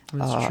 Mm-hmm.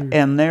 That's true.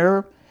 And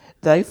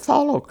they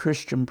follow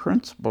Christian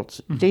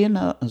principles.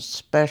 Dina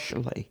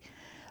especially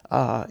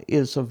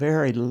is a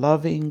very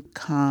loving,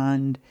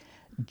 kind,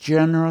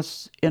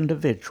 generous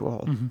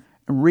individual, and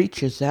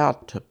reaches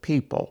out to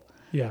people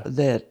Yeah.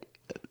 that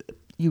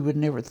you would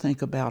never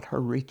think about her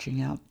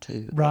reaching out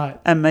to. Right.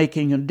 And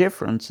making a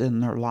difference in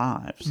their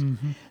lives.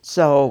 Mm-hmm.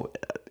 So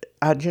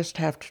I just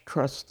have to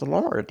trust the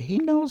Lord. He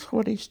knows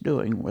what He's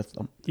doing with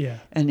them. Yeah.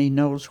 And He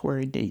knows where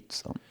He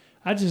needs them.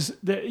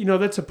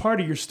 That's a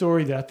part of your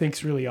story that I think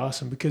is really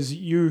awesome, because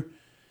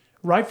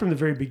right from the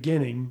very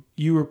beginning,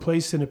 you were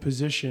placed in a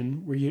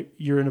position where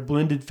you're in a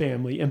blended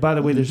family. And by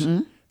the way,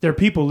 there are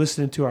people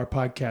listening to our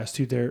podcast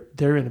who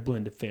they're in a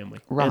blended family.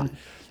 Right.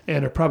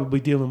 And are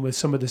probably dealing with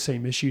some of the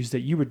same issues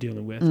that you were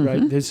dealing with,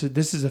 right? This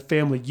is a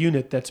family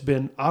unit that's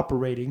been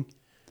operating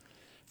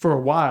for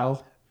a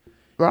while.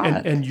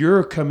 Right. And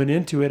you're coming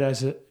into it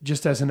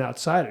just as an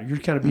outsider. You're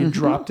kind of being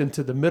dropped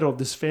into the middle of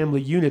this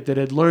family unit that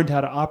had learned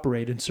how to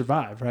operate and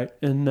survive, right?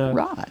 And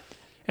Right.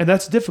 and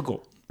that's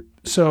difficult.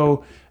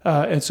 So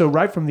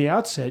right from the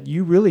outset,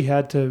 you really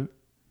had to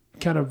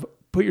kind of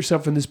put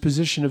yourself in this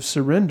position of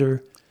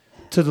surrender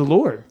to the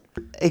Lord.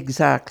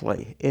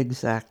 Exactly.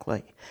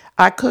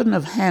 I couldn't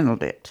have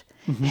handled it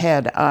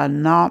had I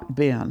not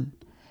been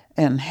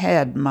and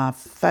had my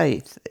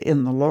faith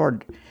in the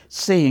Lord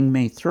seeing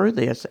me through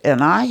this.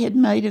 And I had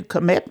made a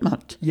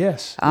commitment.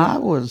 Yes. I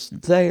was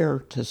there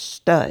to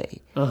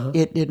stay.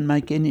 It didn't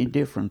make any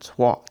difference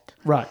what.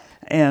 Right.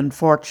 And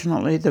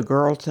fortunately, the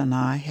girls and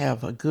I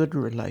have a good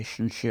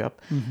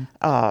relationship.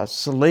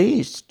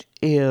 Celeste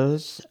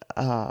is,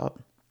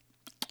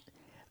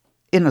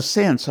 in a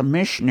sense, a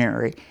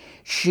missionary.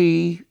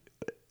 She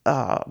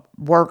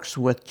works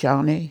with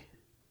Johnny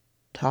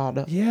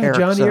Tada. Yeah,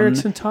 Erickson. Johnny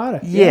Erickson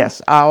Tada.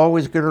 Yes, I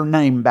always get her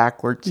name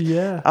backwards.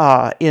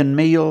 Yeah. In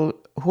Meal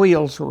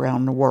Wheels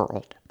Around the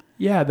World.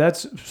 Yeah,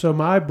 so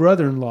my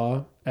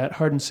brother-in-law at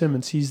Hardin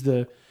Simmons, he's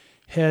the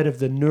head of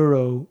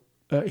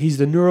he's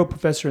the neuro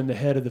professor and the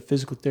head of the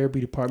physical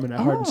therapy department at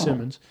Hardin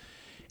Simmons.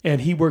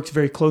 And he works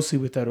very closely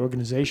with that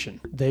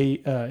organization.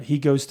 He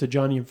goes to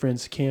Johnny and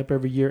Friends camp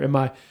every year. And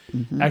my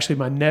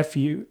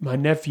nephew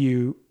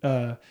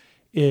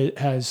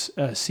has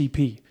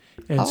CP.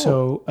 And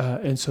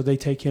so they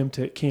take him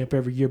to camp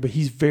every year, but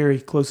he's very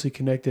closely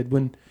connected.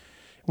 When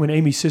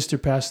Amy's sister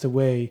passed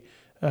away,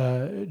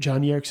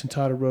 Johnny Erickson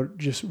Tada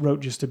wrote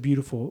just a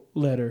beautiful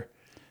letter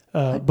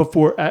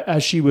before,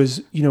 as she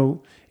was,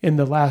 in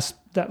that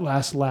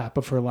last lap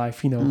of her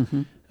life,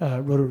 wrote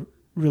a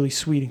really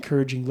sweet,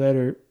 encouraging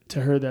letter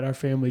to her that our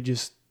family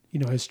just,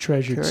 has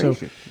treasured. So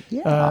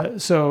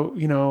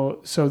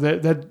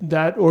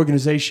that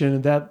organization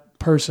and that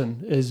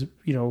person is,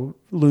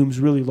 looms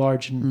really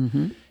large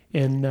in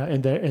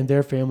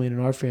their family and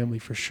in our family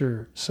for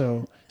sure.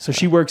 So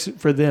she works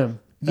for them.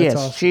 That's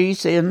awesome.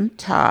 She's in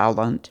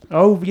Thailand.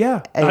 Oh,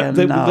 yeah. And,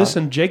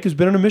 listen, Jacob's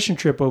been on a mission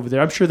trip over there.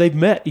 I'm sure they've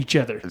met each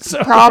other.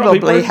 So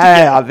probably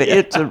have.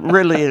 It's a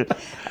really...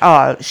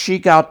 she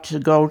got to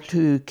go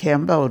to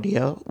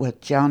Cambodia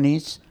with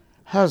Johnny's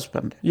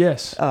husband.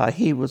 Yes.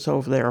 He was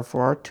over there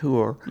for a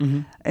tour.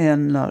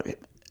 And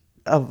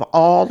of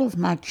all of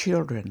my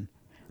children,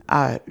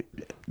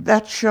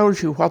 that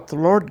shows you what the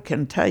Lord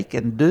can take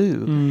and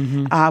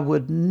do. I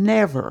would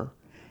never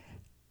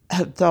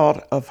had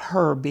thought of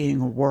her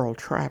being a world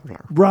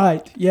traveler.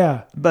 Right,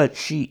 yeah. But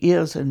she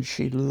is, and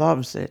she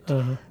loves it.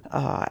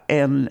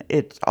 And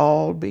it's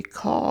all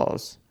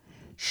because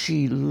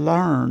she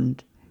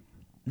learned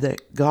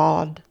that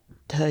God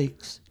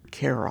takes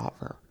care of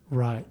her.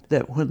 Right.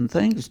 That when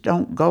things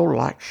don't go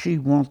like she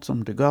wants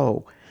them to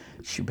go,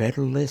 she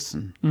better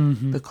listen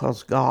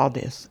because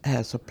God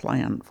has a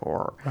plan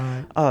for her.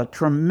 Right. A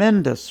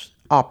tremendous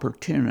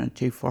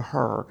opportunity for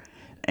her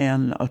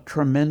and a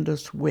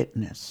tremendous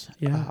witness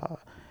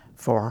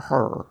for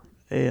her.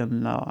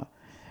 And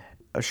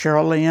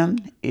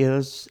Cheryl-Lynn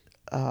is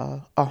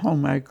a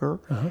homemaker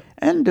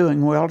and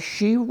doing well.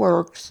 She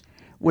works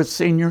with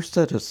senior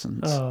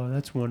citizens. Oh,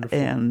 that's wonderful.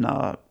 And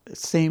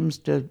seems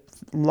to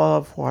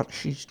love what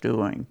she's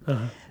doing.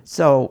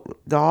 So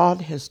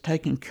God has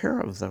taken care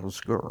of those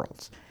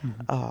girls.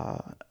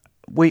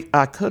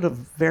 I could have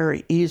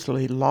very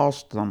easily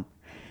lost them.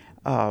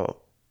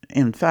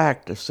 In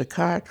fact, a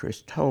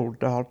psychiatrist told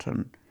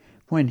Dalton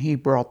when he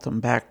brought them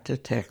back to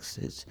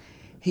Texas,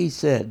 he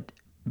said,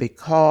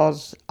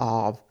 because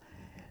of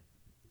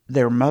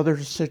their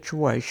mother's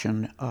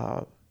situation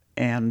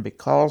and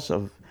because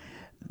of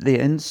the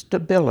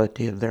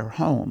instability of their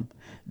home,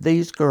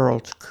 these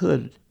girls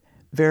could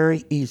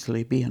very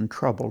easily be in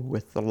trouble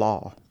with the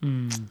law.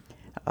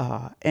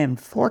 And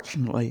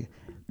fortunately,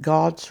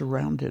 God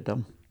surrounded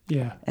them.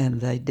 Yeah.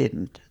 And they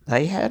didn't.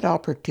 They had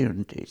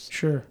opportunities.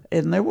 Sure.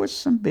 And there was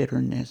some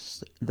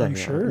bitterness there. I'm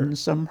sure. And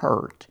some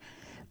hurt.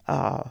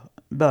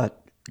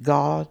 But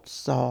God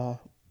saw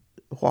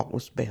what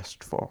was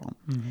best for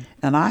them.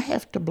 And I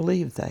have to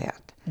believe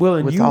that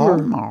with all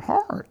my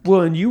heart.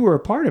 Well, and you were a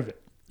part of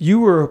it. You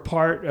were a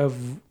part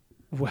of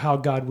how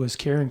God was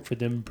caring for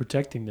them and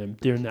protecting them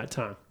during that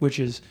time, but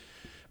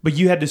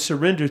you had to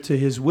surrender to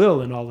His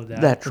will and all of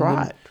that. That's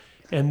right.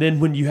 And then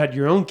when you had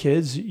your own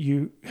kids,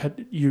 you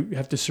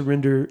have to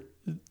surrender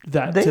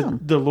that to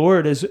the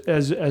Lord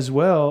as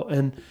well.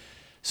 And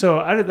so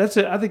I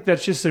think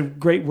that's just a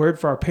great word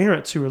for our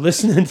parents who are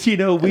listening.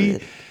 We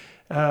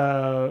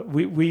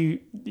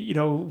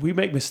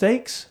make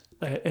mistakes.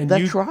 And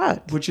that's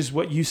right. Which is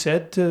what you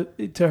said to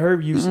her.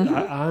 You said,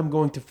 I'm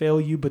going to fail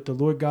you, but the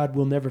Lord God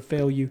will never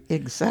fail you.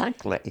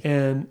 Exactly.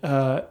 And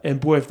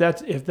boy, if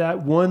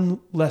that one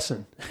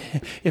lesson,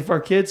 if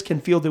our kids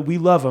can feel that we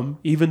love them,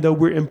 even though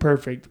we're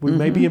imperfect, we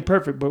may be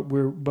imperfect, but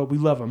we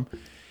love them.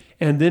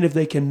 And then if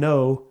they can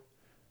know,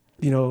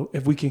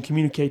 if we can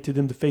communicate to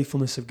them the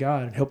faithfulness of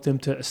God and help them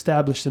to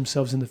establish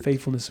themselves in the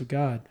faithfulness of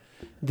God,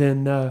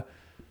 then,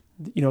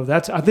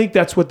 I think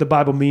that's what the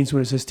Bible means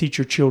when it says, teach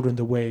your children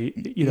the way,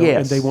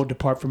 and they won't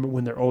depart from it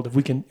when they're old. If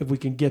we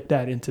can get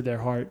that into their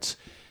hearts,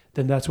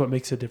 then that's what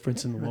makes a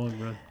difference in the long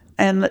run.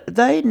 And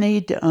they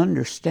need to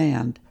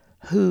understand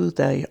who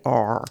they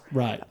are.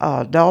 Right.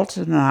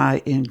 Dalton and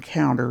I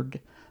encountered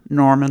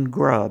Norman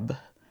Grubb,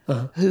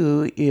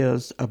 who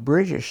is a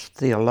British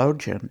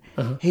theologian.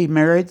 He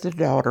married the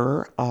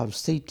daughter of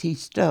C.T.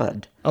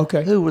 Studd,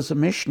 who was a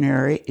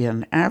missionary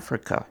in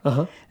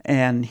Africa,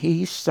 and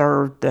he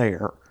served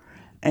there.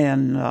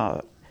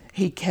 And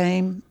he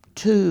came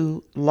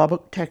to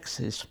Lubbock,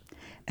 Texas,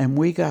 and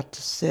we got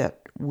to sit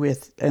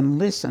with and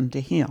listen to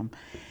him.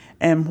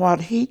 And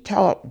what he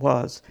taught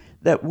was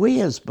that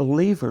we as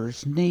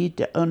believers need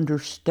to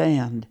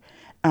understand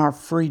our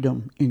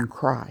freedom in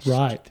Christ.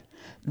 Right.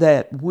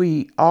 That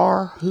we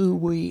are who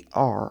we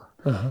are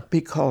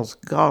because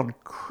God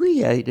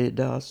created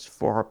us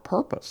for a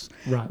purpose.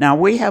 Right. Now,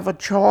 we have a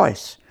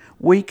choice.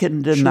 We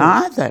can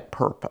deny that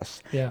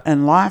purpose,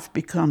 and life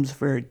becomes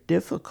very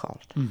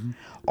difficult.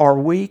 Or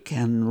we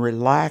can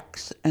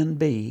relax and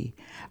be.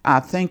 I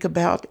think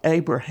about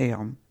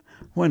Abraham.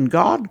 When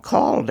God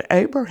called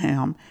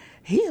Abraham,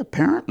 he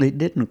apparently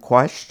didn't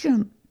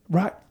question.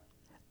 Right.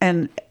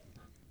 And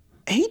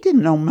he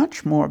didn't know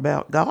much more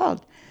about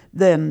God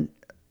than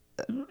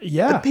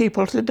the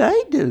people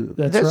today do.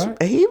 That's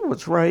right. He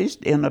was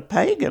raised in a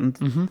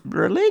pagan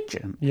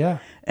religion. Yeah.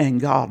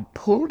 And God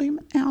pulled him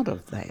out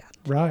of that.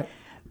 Right.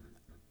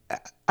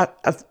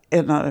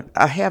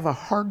 I have a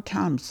hard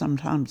time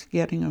sometimes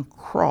getting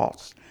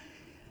across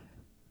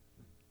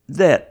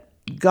that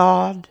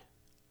God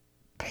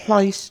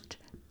placed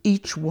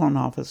each one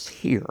of us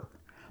here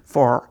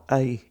for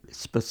a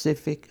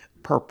specific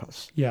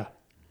purpose. Yeah.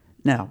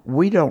 Now,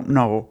 we don't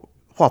know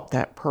what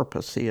that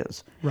purpose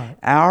is. Right.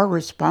 Our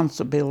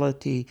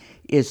responsibility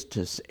is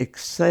to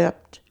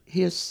accept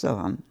His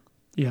Son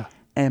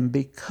and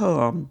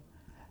become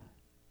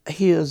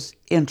His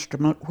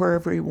instrument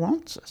wherever He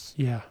wants us.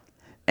 Yeah.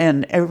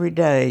 And every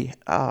day,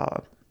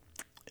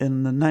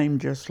 and the name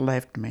just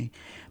left me,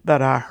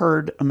 but I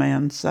heard a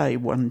man say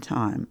one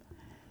time,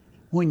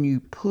 when you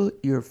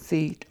put your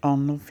feet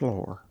on the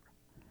floor,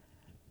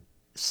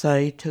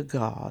 say to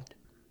God,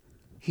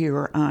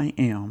 here I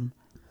am,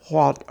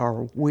 what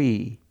are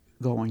we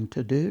going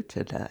to do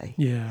today?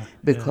 Yeah.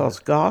 Because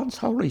God's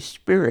Holy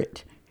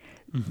Spirit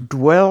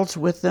dwells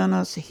within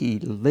us, He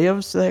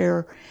lives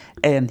there,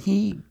 and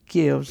He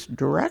gives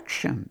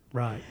direction.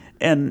 Right.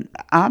 And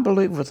I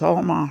believe with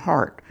all my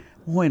heart,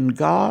 when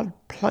God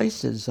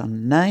places a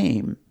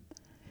name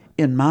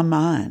in my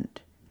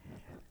mind,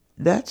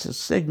 that's a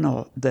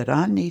signal that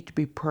I need to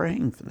be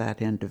praying for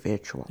that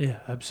individual. Yeah,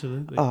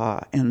 absolutely.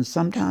 And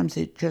sometimes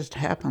it just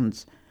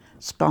happens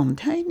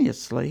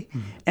spontaneously.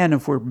 And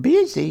if we're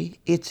busy,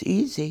 it's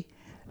easy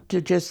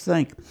to just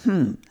think,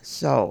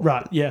 so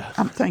right, yeah.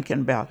 I'm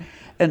thinking about,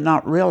 and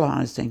not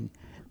realizing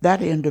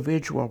that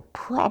individual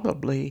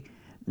probably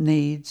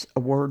needs a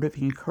word of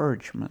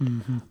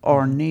encouragement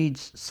or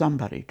needs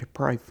somebody to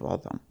pray for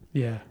them.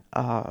 Yeah.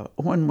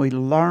 When we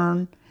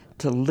learn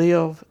to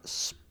live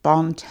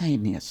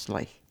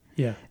spontaneously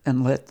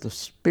and let the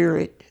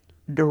Spirit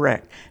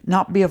direct,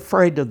 not be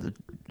afraid of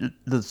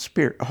the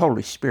Spirit,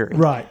 Holy Spirit.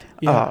 Right.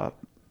 Yeah.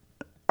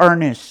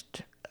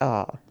 Ernest,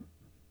 that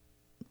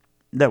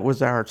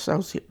was our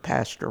associate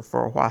pastor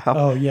for a while.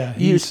 Oh yeah,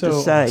 used to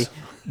say, awesome.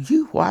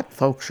 "You white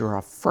folks are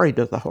afraid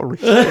of the Holy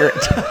Spirit."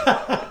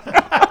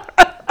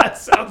 That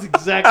sounds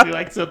exactly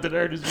like something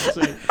Ernest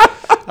would say.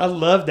 I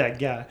love that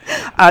guy.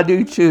 I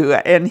do too,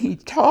 and he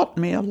taught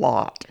me a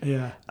lot.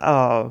 Yeah.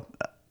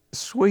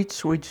 Sweet,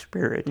 sweet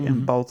spirit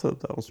in both of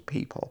those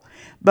people.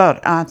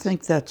 But I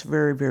think that's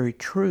very, very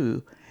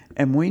true,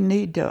 and we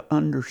need to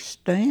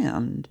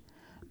understand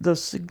the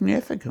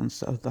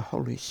significance of the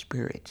Holy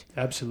Spirit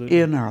Absolutely.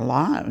 in our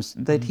lives,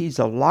 that He's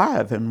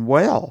alive and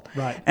well,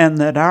 Right. and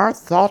that our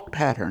thought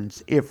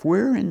patterns, if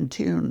we're in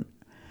tune,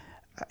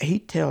 He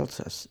tells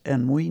us,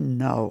 and we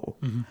know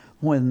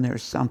when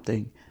there's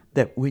something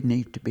that we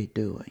need to be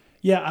doing.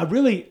 Yeah,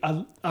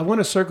 I want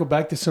to circle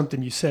back to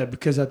something you said,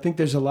 because I think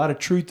there's a lot of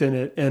truth in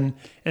it, and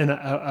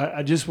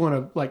I just want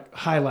to like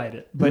highlight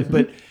it.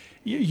 But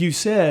you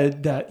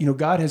said that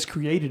God has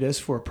created us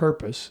for a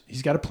purpose.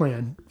 He's got a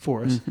plan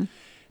for us,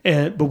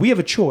 but we have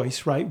a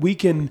choice, right? We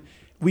can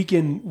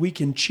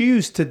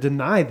choose to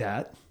deny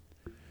that,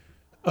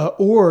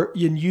 or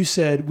and you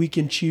said we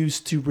can choose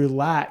to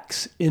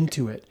relax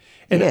into it.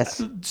 And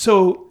Yes.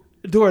 So,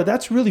 Dora,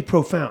 that's really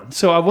profound.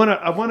 So I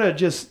want to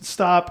just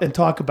stop and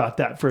talk about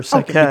that for a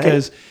second,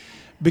 Okay.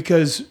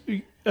 because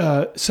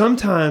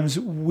sometimes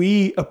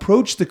we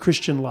approach the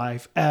Christian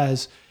life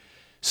as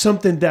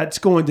something that's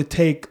going to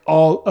take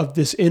all of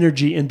this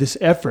energy and this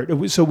effort.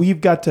 So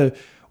we've got to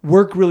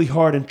work really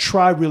hard and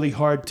try really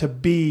hard to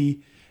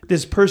be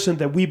this person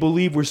that we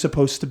believe we're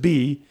supposed to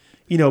be,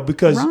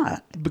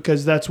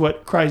 because that's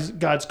what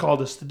God's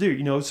called us to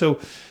do,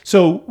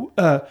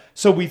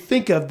 So we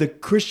think of the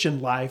Christian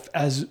life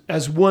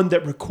as one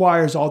that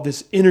requires all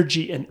this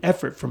energy and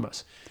effort from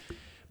us.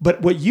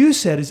 But what you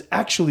said is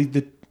actually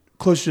the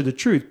closer to the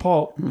truth.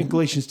 Paul in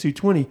Galatians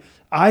 2:20,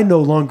 I no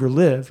longer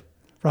live,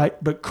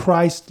 right? But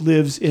Christ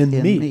lives in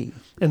me.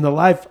 And the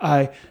life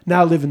I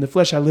now live in the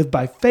flesh, I live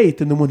by faith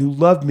in the one who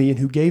loved me and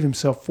who gave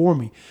himself for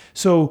me.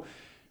 So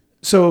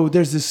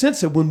there's this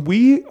sense that when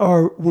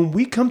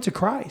we come to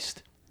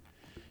Christ,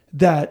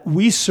 that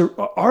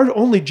our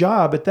only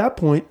job at that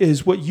point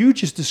is what you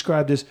just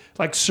described as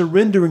like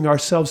surrendering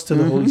ourselves to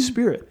the Holy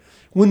Spirit.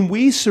 When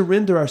we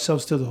surrender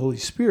ourselves to the Holy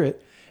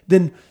Spirit,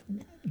 then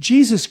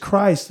Jesus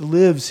Christ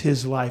lives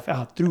his life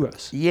out through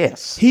us.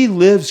 Yes. He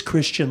lives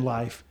Christian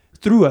life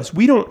through us.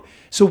 We don't,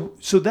 so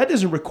that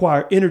doesn't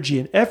require energy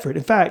and effort.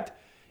 In fact,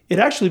 it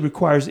actually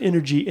requires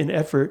energy and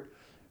effort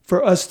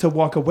for us to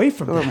walk away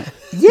from that.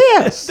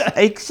 Yes,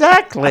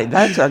 exactly.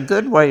 That's a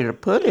good way to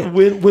put it.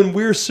 When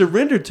we're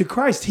surrendered to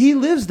Christ, he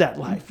lives that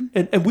life.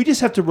 And we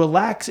just have to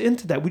relax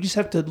into that. We just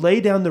have to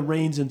lay down the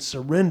reins and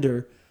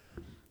surrender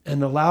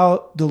and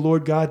allow the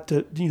Lord God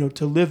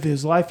to live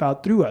his life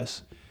out through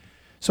us.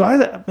 So I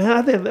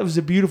think that was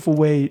a beautiful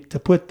way to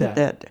put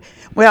that.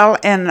 Well,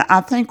 and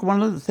I think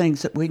one of the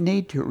things that we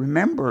need to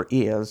remember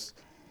is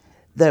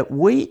that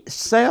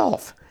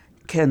self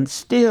can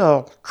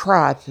still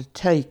try to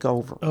take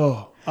over.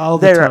 Oh, all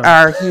the time.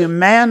 Our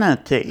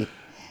humanity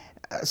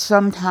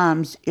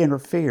sometimes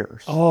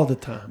interferes. All the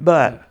time.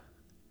 But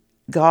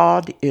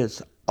God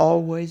is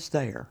always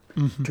there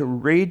to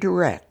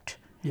redirect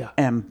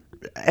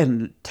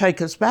and take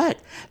us back.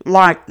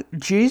 Like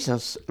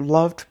Jesus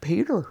loved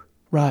Peter.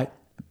 Right.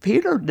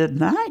 Peter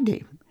denied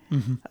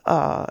him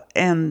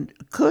and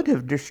could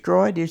have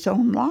destroyed his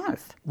own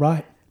life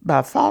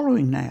by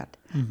following that.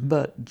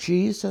 But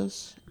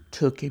Jesus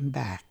took him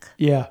back.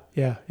 Yeah.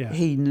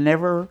 He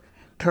never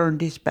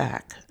turned his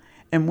back.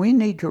 And we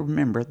need to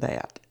remember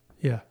that.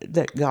 Yeah.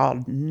 That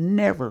God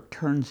never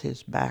turns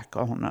his back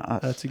on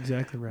us. That's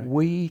exactly right.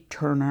 We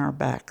turn our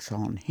backs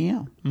on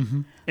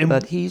him.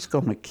 But he's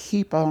going to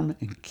keep on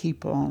and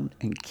keep on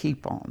and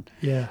keep on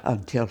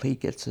until he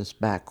gets us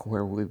back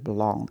where we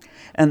belong.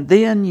 And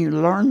then you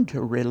learn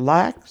to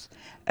relax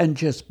and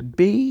just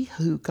be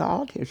who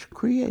God has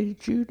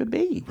created you to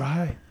be.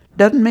 Right.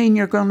 Doesn't mean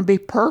you're going to be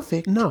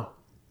perfect. No.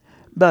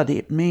 But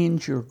it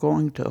means you're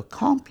going to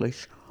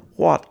accomplish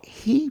what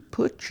he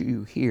put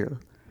you here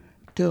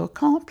to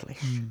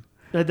accomplish.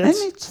 And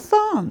it's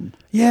fun.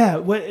 Yeah,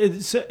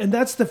 and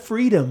that's the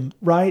freedom,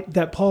 right,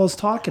 that Paul's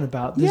talking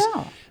about.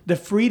 The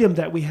freedom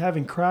that we have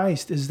in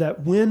Christ is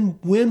that when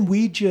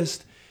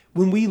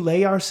we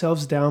lay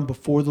ourselves down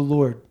before the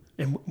Lord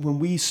and when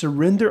we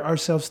surrender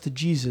ourselves to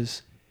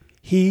Jesus,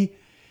 he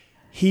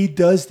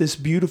does this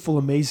beautiful,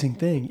 amazing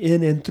thing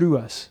in and through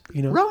us.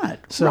 Right.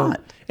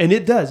 And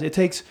it does. It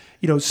takes,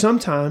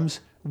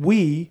 sometimes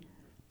we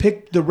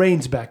pick the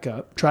reins back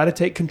up, try to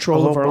take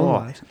control of our own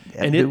lives.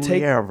 And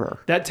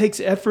that takes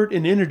effort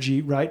and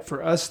energy, right,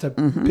 for us to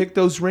pick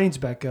those reins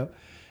back up.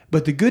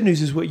 But the good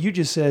news is what you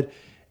just said.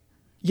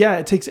 Yeah,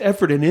 it takes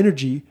effort and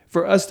energy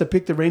for us to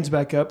pick the reins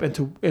back up and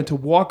to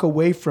walk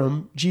away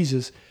from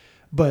Jesus.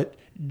 But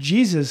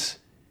Jesus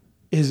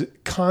is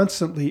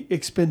constantly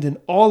expending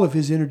all of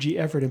his energy,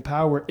 effort, and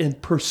power in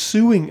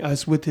pursuing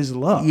us with his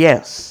love.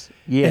 Yes.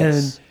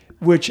 And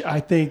which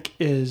I think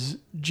is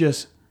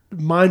just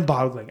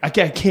mind-boggling. I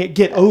can't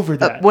get over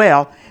that.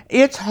 Well,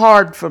 it's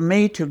hard for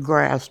me to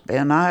grasp,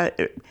 and I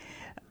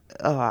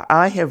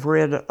have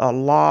read a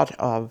lot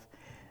of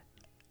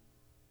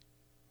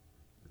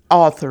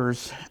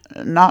authors,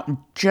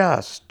 not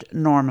just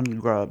Norman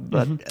Grubb,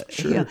 but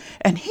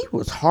and he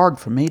was hard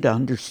for me to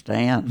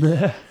understand.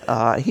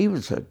 He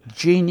was a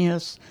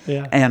genius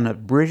and a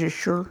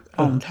Britisher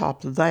on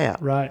top of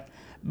that. Right.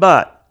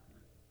 But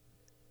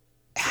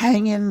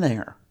hang in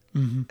there.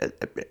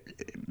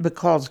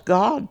 Because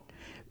God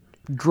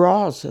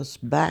draws us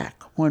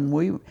back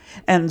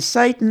and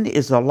Satan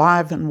is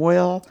alive and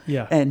well,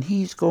 Yeah. and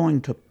he's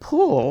going to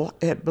pull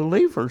at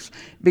believers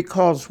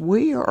because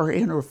we are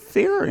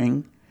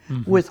interfering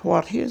with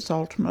what his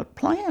ultimate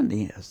plan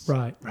is.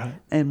 Right.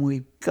 And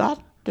we've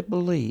got to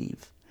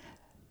believe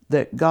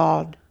that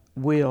God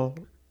will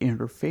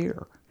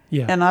interfere.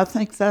 Yeah. And I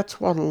think that's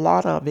what a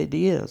lot of it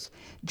is,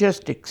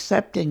 just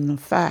accepting the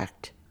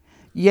fact,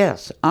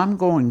 yes, I'm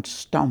going to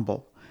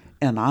stumble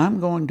and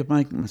I'm going to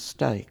make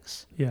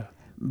mistakes. Yeah.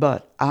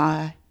 But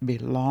I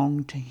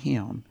belong to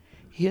him.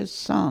 His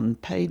son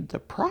paid the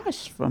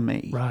price for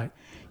me. Right.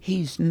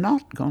 He's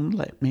not going to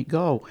let me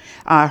go.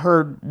 I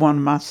heard one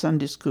of my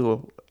Sunday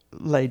school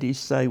ladies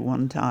say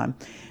one time,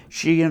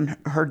 she and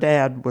her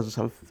dad was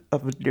of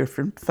a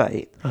different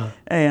faith.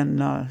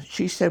 And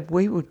she said,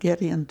 we would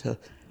get into,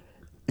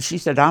 she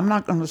said, I'm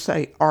not going to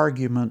say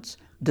arguments,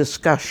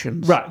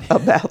 discussions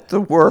about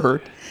the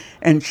word.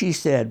 And she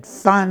said,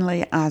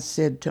 finally, I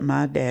said to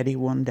my daddy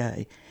one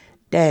day,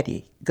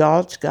 Daddy,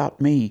 God's got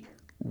me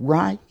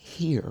right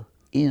here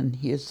in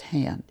his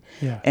hand.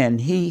 Yeah.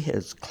 And he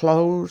has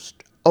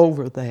closed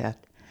over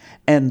that.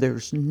 And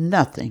there's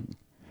nothing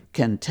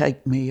can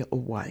take me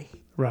away.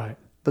 Right.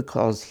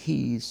 Because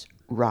he's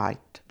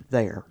right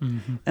there.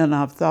 And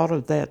I've thought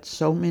of that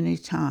so many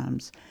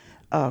times.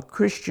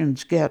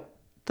 Christians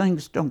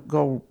things don't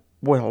go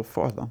well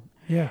for them.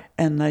 Yeah.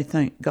 And they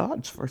think,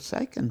 God's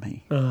forsaken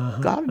me.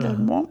 God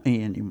doesn't want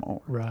me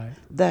anymore. Right.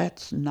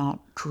 That's not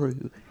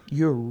true.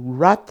 You're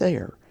right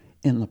there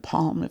in the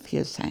palm of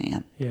his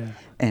hand. Yeah.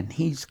 And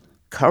he's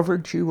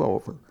covered you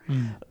over.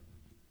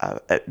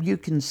 You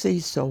can see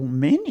so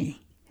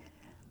many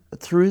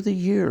through the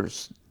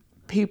years,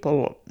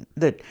 people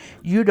that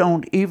you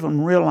don't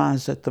even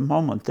realize at the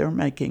moment they're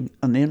making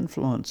an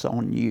influence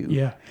on you.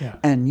 Yeah.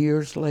 And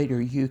years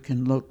later you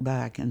can look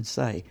back and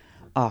say,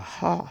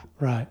 aha,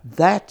 Right.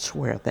 that's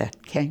where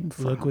that came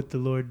from. Look what the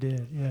Lord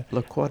did. Yeah.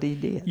 Look what he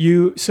did.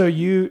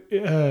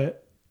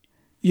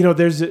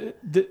 There's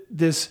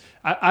this.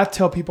 I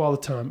tell people all the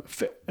time,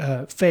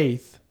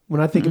 faith.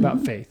 When I think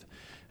about faith,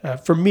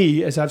 for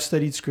me, as I've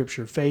studied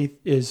Scripture, faith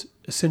is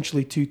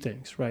essentially two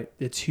things, right?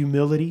 It's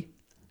humility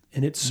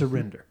and it's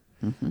surrender.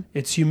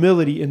 It's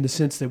humility in the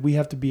sense that we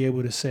have to be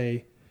able to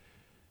say,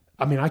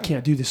 I mean, I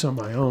can't do this on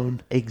my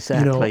own.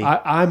 Exactly.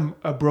 I'm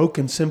a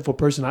broken, sinful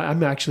person.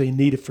 I'm actually in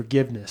need of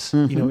forgiveness.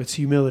 It's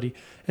humility.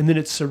 And then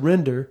it's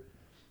surrender.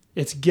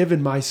 It's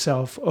giving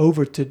myself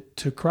over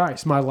to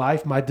Christ, my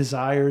life, my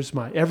desires,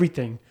 my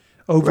everything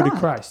over to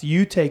Christ.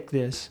 You take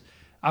this.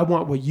 I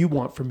want what you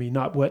want for me,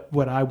 not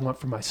what I want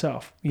for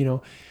myself,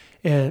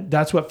 and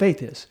that's what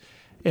faith is.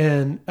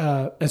 And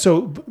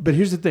so, but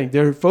here's the thing: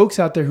 there are folks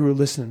out there who are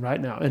listening right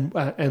now,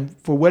 and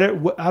for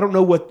whatever, I don't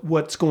know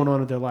what's going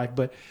on in their life,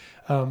 but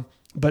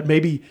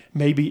maybe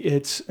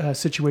it's a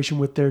situation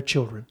with their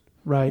children,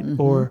 right?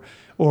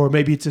 Or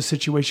maybe it's a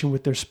situation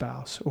with their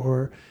spouse,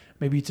 or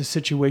maybe it's a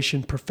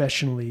situation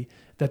professionally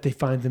that they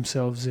find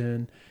themselves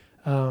in.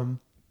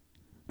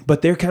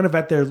 But they're kind of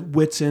at their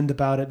wits' end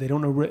about it. They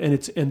don't know,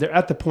 and they're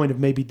at the point of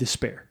maybe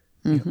despair.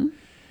 And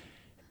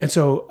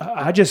so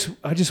I just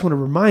want to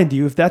remind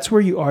you, if that's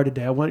where you are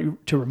today, I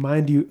want to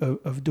remind you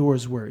of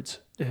Dora's words.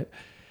 When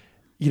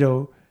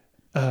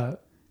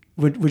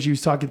she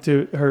was talking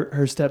to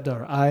her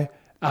stepdaughter,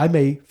 I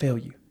may fail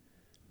you,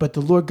 but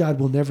the Lord God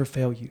will never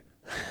fail you.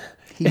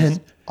 He's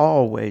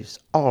always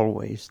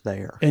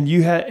there. And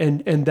you had,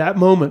 and that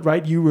moment,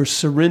 right? You were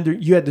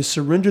surrendered. You had to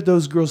surrender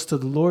those girls to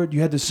the Lord.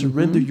 You had to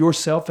surrender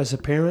yourself as a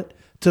parent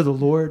to the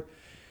Lord.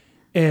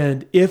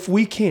 And if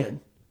we can,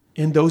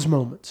 in those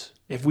moments,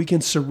 if we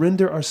can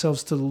surrender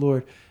ourselves to the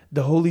Lord,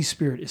 the Holy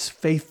Spirit is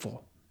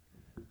faithful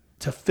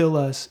to fill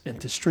us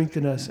and to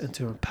strengthen us and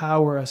to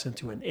empower us and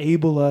to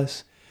enable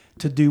us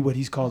to do what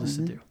he's called us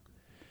to do.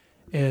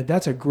 And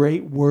that's a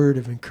great word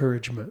of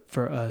encouragement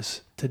for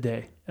us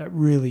today. That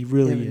really,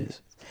 really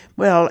is.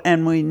 Well,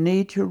 and we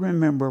need to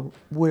remember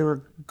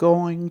we're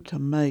going to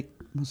make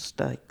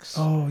mistakes.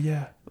 Oh,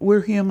 yeah.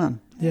 We're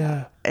human.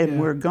 Yeah. And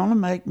we're going to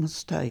make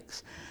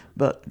mistakes.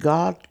 But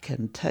God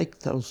can take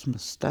those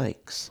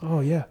mistakes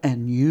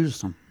and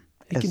use them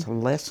as a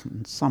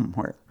lesson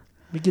somewhere.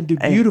 He can do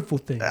beautiful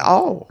things.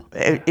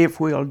 If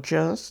we'll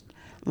just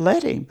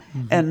let him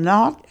and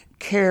not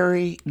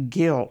carry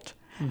guilt.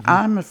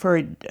 I'm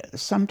afraid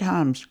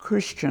sometimes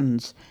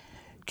Christians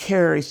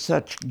carry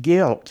such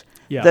guilt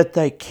that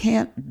they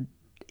can't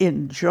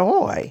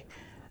enjoy,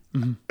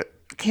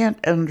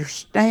 can't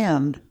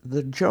understand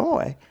the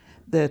joy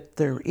that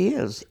there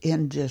is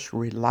in just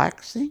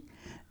relaxing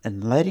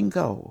and letting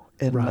go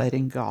and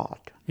letting God.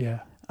 Yeah.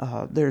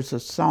 There's a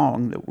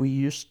song that we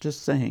used to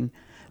sing,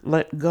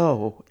 let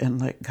go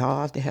and let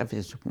God have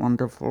his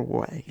wonderful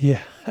way.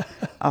 Yeah.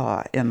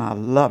 And I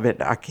love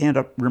it. I can't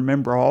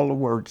remember all the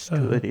words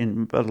to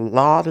it, but a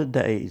lot of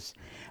days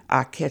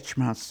I catch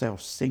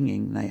myself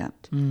singing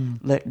that.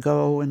 Let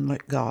go and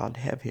let God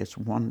have his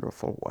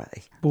wonderful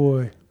way.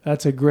 Boy,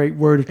 that's a great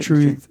word of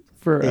truth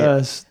for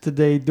us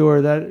today,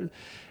 Dora.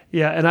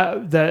 Yeah,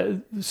 and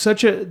that's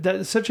such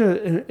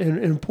an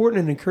important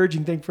and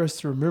encouraging thing for us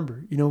to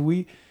remember.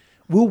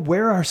 We'll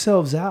wear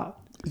ourselves out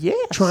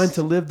Yes. trying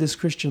to live this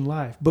Christian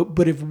life.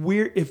 But if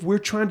we're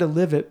trying to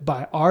live it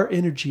by our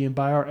energy and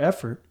by our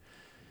effort,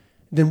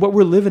 then what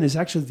we're living is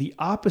actually the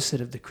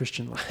opposite of the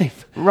Christian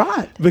life.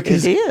 Right.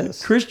 Because it is.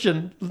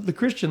 the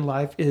Christian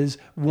life is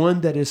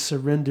one that is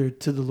surrendered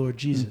to the Lord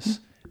Jesus.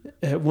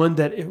 One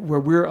where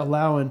we're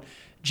allowing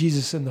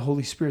Jesus and the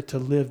Holy Spirit to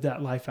live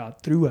that life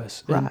out through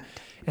us. Right.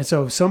 And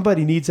so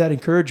somebody needs that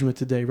encouragement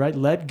today, right?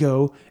 Let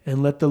go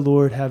and let the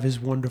Lord have his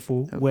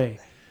wonderful way.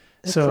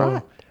 That's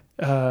So,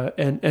 right.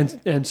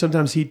 and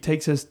sometimes he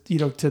takes us,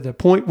 to the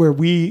point where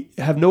we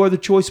have no other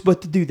choice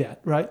but to do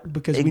that, right?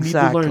 Because we need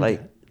to learn Exactly.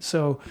 that.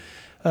 So,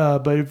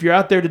 but if you're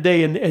out there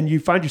today and you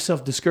find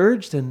yourself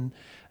discouraged and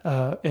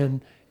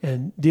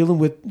dealing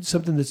with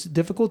something that's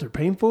difficult or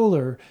painful,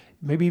 or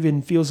maybe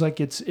even feels like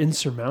it's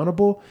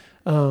insurmountable,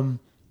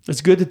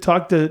 it's good to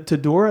talk to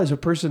Dora as a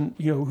person,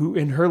 who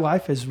in her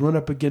life has run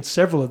up against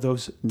several of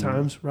those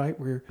times, right?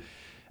 Where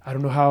I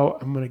don't know how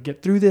I'm going to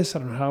get through this. I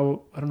don't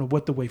know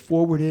what the way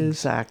forward is.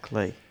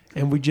 Exactly.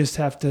 And we just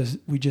have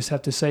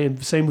to say,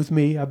 and same with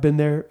me, I've been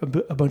there a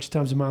bunch of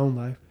times in my own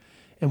life,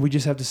 and we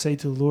just have to say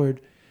to the Lord,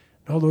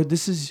 "No, Lord,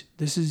 this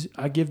is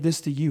I give this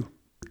to you.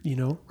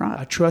 Right.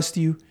 I trust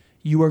you.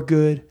 You are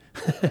good.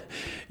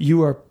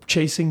 You are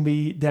chasing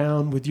me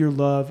down with your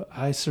love.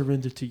 I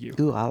surrender to you."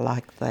 Ooh, I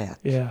like that.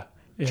 Yeah.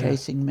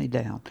 Chasing me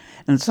down.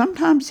 And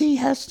sometimes he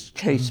has to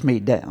chase me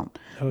down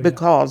Oh, yeah.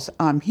 because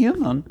I'm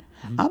human.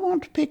 I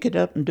want to pick it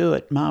up and do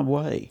it my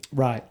way.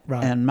 Right.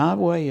 And my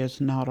way is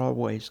not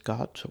always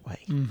God's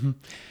way.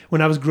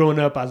 When I was growing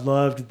up, I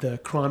loved the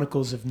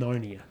Chronicles of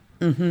Narnia.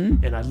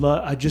 And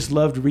I just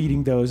loved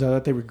reading those. I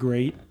thought they were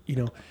great,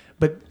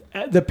 But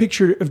the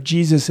picture of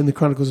Jesus in the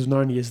Chronicles of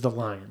Narnia is the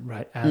lion,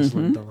 right?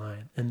 Aslan, the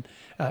lion, and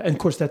of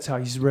course that's how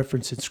he's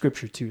referenced in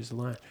Scripture too, as the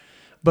lion.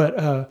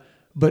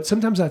 But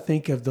sometimes I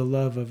think of the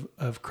love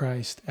of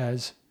Christ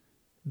as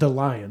the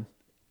lion,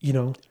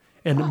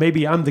 and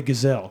maybe I'm the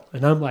gazelle,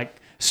 and I'm like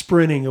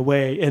sprinting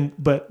away,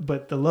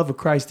 but the love of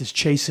Christ is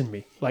chasing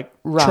me, like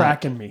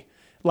tracking me,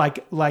 like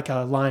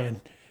a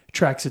lion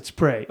tracks its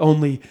prey.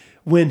 Only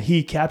when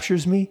he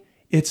captures me,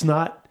 it's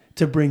not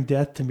to bring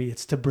death to me,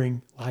 it's to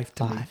bring life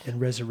to me and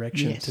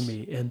resurrection to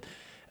me.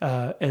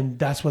 And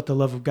that's what the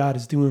love of God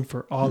is doing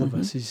for all of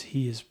us.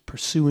 He is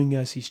pursuing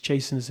us. He's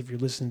chasing us. If you're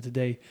listening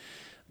today,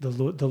 the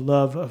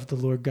love of the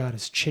Lord God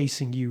is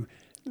chasing you,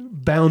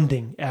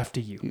 bounding after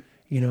you,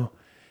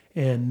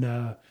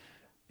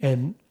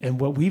 and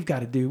what we've got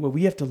to do, what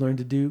we have to learn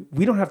to do,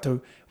 we don't have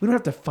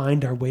to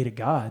find our way to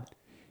God.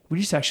 We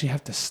just actually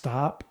have to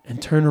stop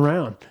and turn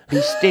around. Be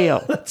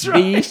still. That's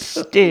right. Be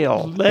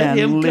still. Let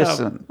him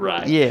listen. come.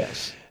 Right.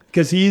 Yes.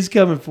 Because he's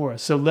coming for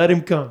us. So let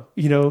him come.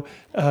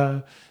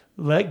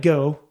 Let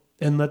go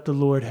and let the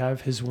Lord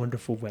have his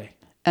wonderful way.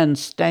 And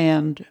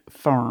stand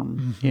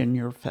firm in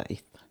your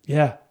faith.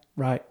 Yeah,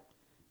 right.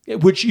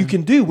 Which you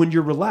can do when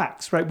you're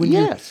relaxed, right?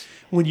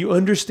 When you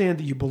understand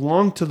that you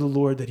belong to the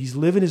Lord, that he's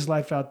living his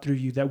life out through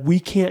you, that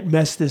we can't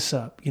mess this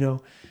up.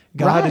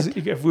 God is,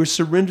 if we're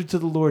surrendered to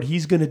the Lord,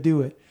 he's going to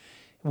do it.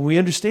 When we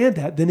understand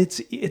that, then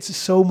it's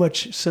so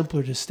much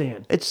simpler to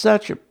stand. It's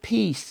such a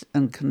peace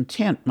and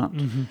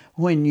contentment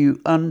when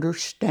you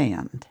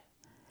understand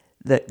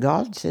that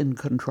God's in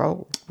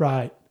control.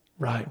 Right.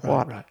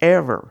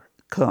 Whatever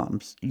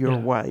comes your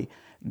way,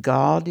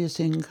 God is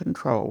in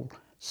control.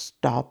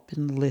 Stop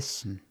and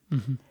listen,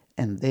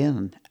 and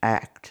then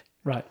act.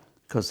 Right.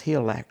 Because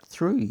he'll act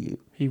through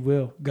you. He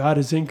will. God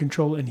is in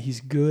control, and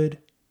he's good,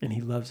 and he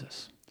loves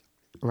us.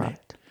 Right.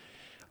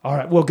 All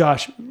right. Well,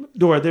 gosh,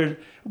 Dora,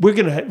 we're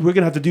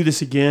gonna have to do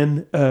this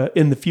again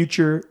in the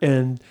future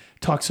and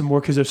talk some more,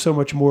 because there's so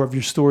much more of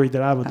your story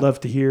that I would love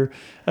to hear.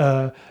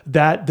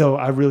 That though,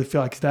 I really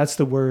feel like that's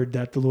the word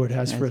that the Lord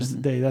has for us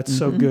today. That's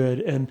so good,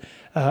 and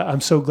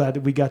I'm so glad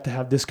that we got to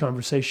have this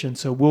conversation.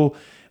 So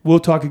we'll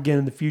talk again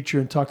in the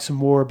future and talk some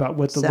more about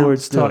what the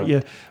Lord's taught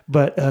you.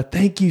 But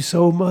thank you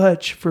so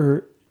much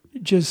for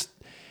just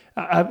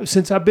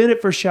since I've been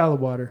at First Shallow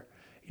Water.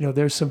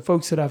 There's some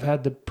folks that I've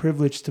had the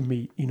privilege to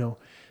meet.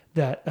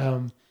 That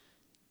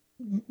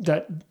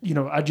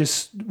I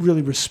just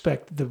really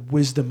respect the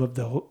wisdom of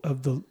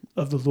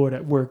the Lord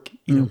at work,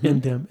 in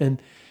them.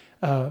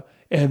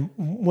 And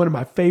one of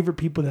my favorite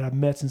people that I've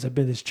met since I've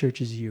been to this church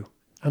is you.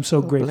 I'm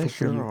so grateful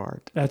for you.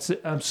 Heart.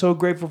 I'm so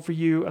grateful for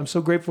you. I'm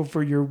so grateful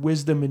for your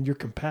wisdom and your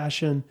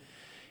compassion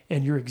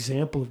and your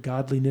example of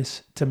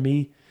godliness to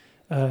me,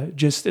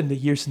 just in the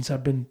years since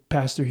I've been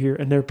pastor here.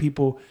 And there are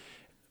people,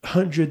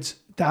 hundreds,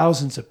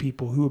 thousands of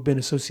people who have been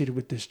associated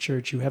with this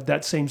church who have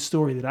that same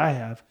story that I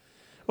have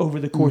over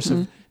the course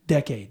of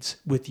decades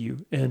with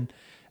you. And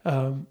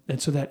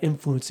so that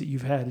influence that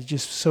you've had is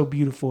just so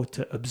beautiful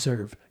to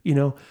observe,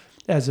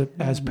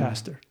 as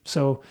pastor.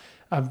 So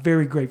I'm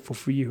very grateful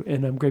for you,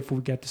 and I'm grateful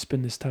we got to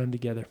spend this time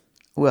together.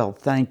 Well,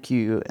 thank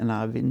you, and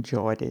I've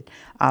enjoyed it.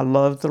 I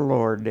love the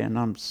Lord, and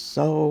I'm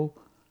so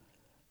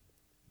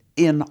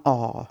in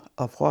awe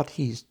of what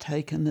he's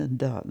taken and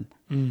done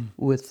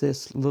with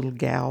this little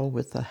gal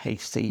with the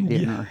hayseed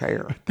in her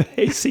hair. The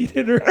hayseed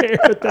in her hair.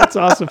 That's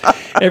awesome.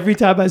 Every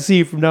time I see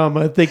you from now, I'm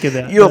going to think of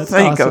that. You'll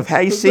think of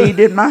hayseed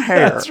in my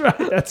hair. That's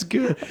right. That's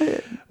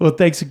good. Well,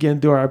 thanks again,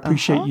 Dora. I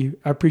appreciate you.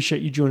 I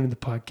appreciate you joining the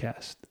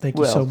podcast. Thank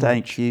you so much. Well,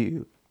 thank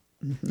you.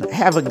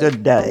 Have a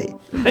good day.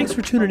 Thanks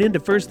for tuning in to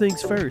First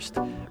Things First.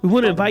 We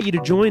want to invite you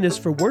to join us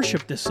for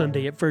worship this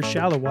Sunday at First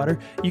Shallowater.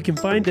 You can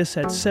find us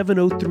at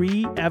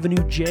 703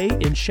 Avenue J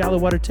in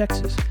Shallowater,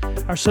 Texas.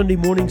 Our Sunday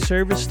morning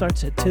service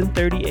starts at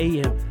 10:30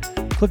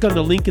 a.m. Click on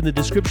the link in the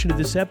description of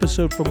this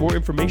episode for more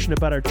information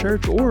about our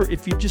church, or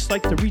if you'd just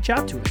like to reach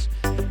out to us.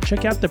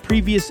 Check out the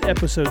previous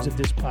episodes of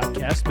this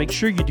podcast. Make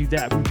sure you do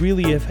that. We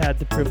really have had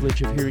the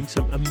privilege of hearing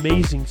some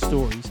amazing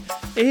stories.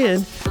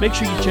 And make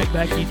sure you check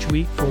back each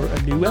week for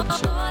a new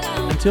episode.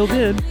 Until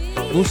then,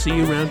 we'll see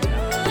you around town.